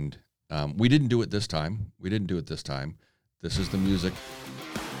 And we didn't do it this time. This is the music.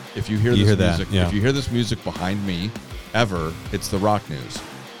 If you hear this music, yeah. if you hear this music behind me, ever, it's the rock news.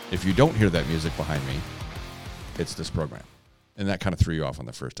 If you don't hear that music behind me, it's this program. And that kind of threw you off on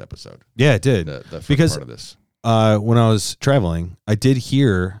the first episode. Yeah, it did. The first Because part of this. when I was traveling, I did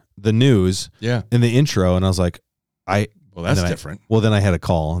hear the news Yeah. in the intro, and I was like, Well, that's and then different. Then I had a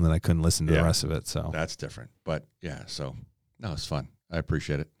call, and then I couldn't listen to Yeah. the rest of it. So That's different. But yeah, so no, it's fun. I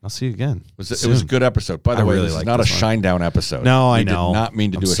appreciate it. I'll see you again. It was a soon. good episode. By the I way, really this is like not a this one. Shinedown episode. No, I We know. did not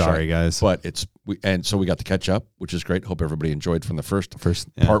mean to I'm do a sorry, Shine, guys. But so we got to catch up, which is great. Hope everybody enjoyed from the first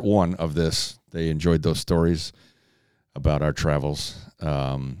yeah. part 1 of this. They enjoyed those stories. about our travels.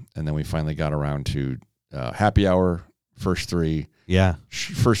 And then we finally got around to happy hour, first three. Yeah.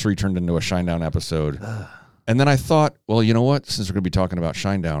 First three turned into a Shinedown episode. And then I thought, well, you know what? Since we're going to be talking about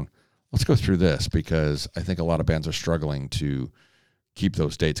Shinedown, let's go through this because I think a lot of bands are struggling to keep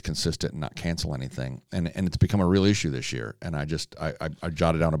those dates consistent and not cancel anything. And it's become a real issue this year. And I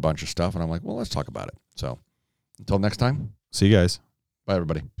jotted down a bunch of stuff and I'm like, well, let's talk about it. So until next time. See you guys. Bye,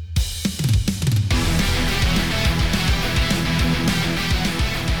 everybody.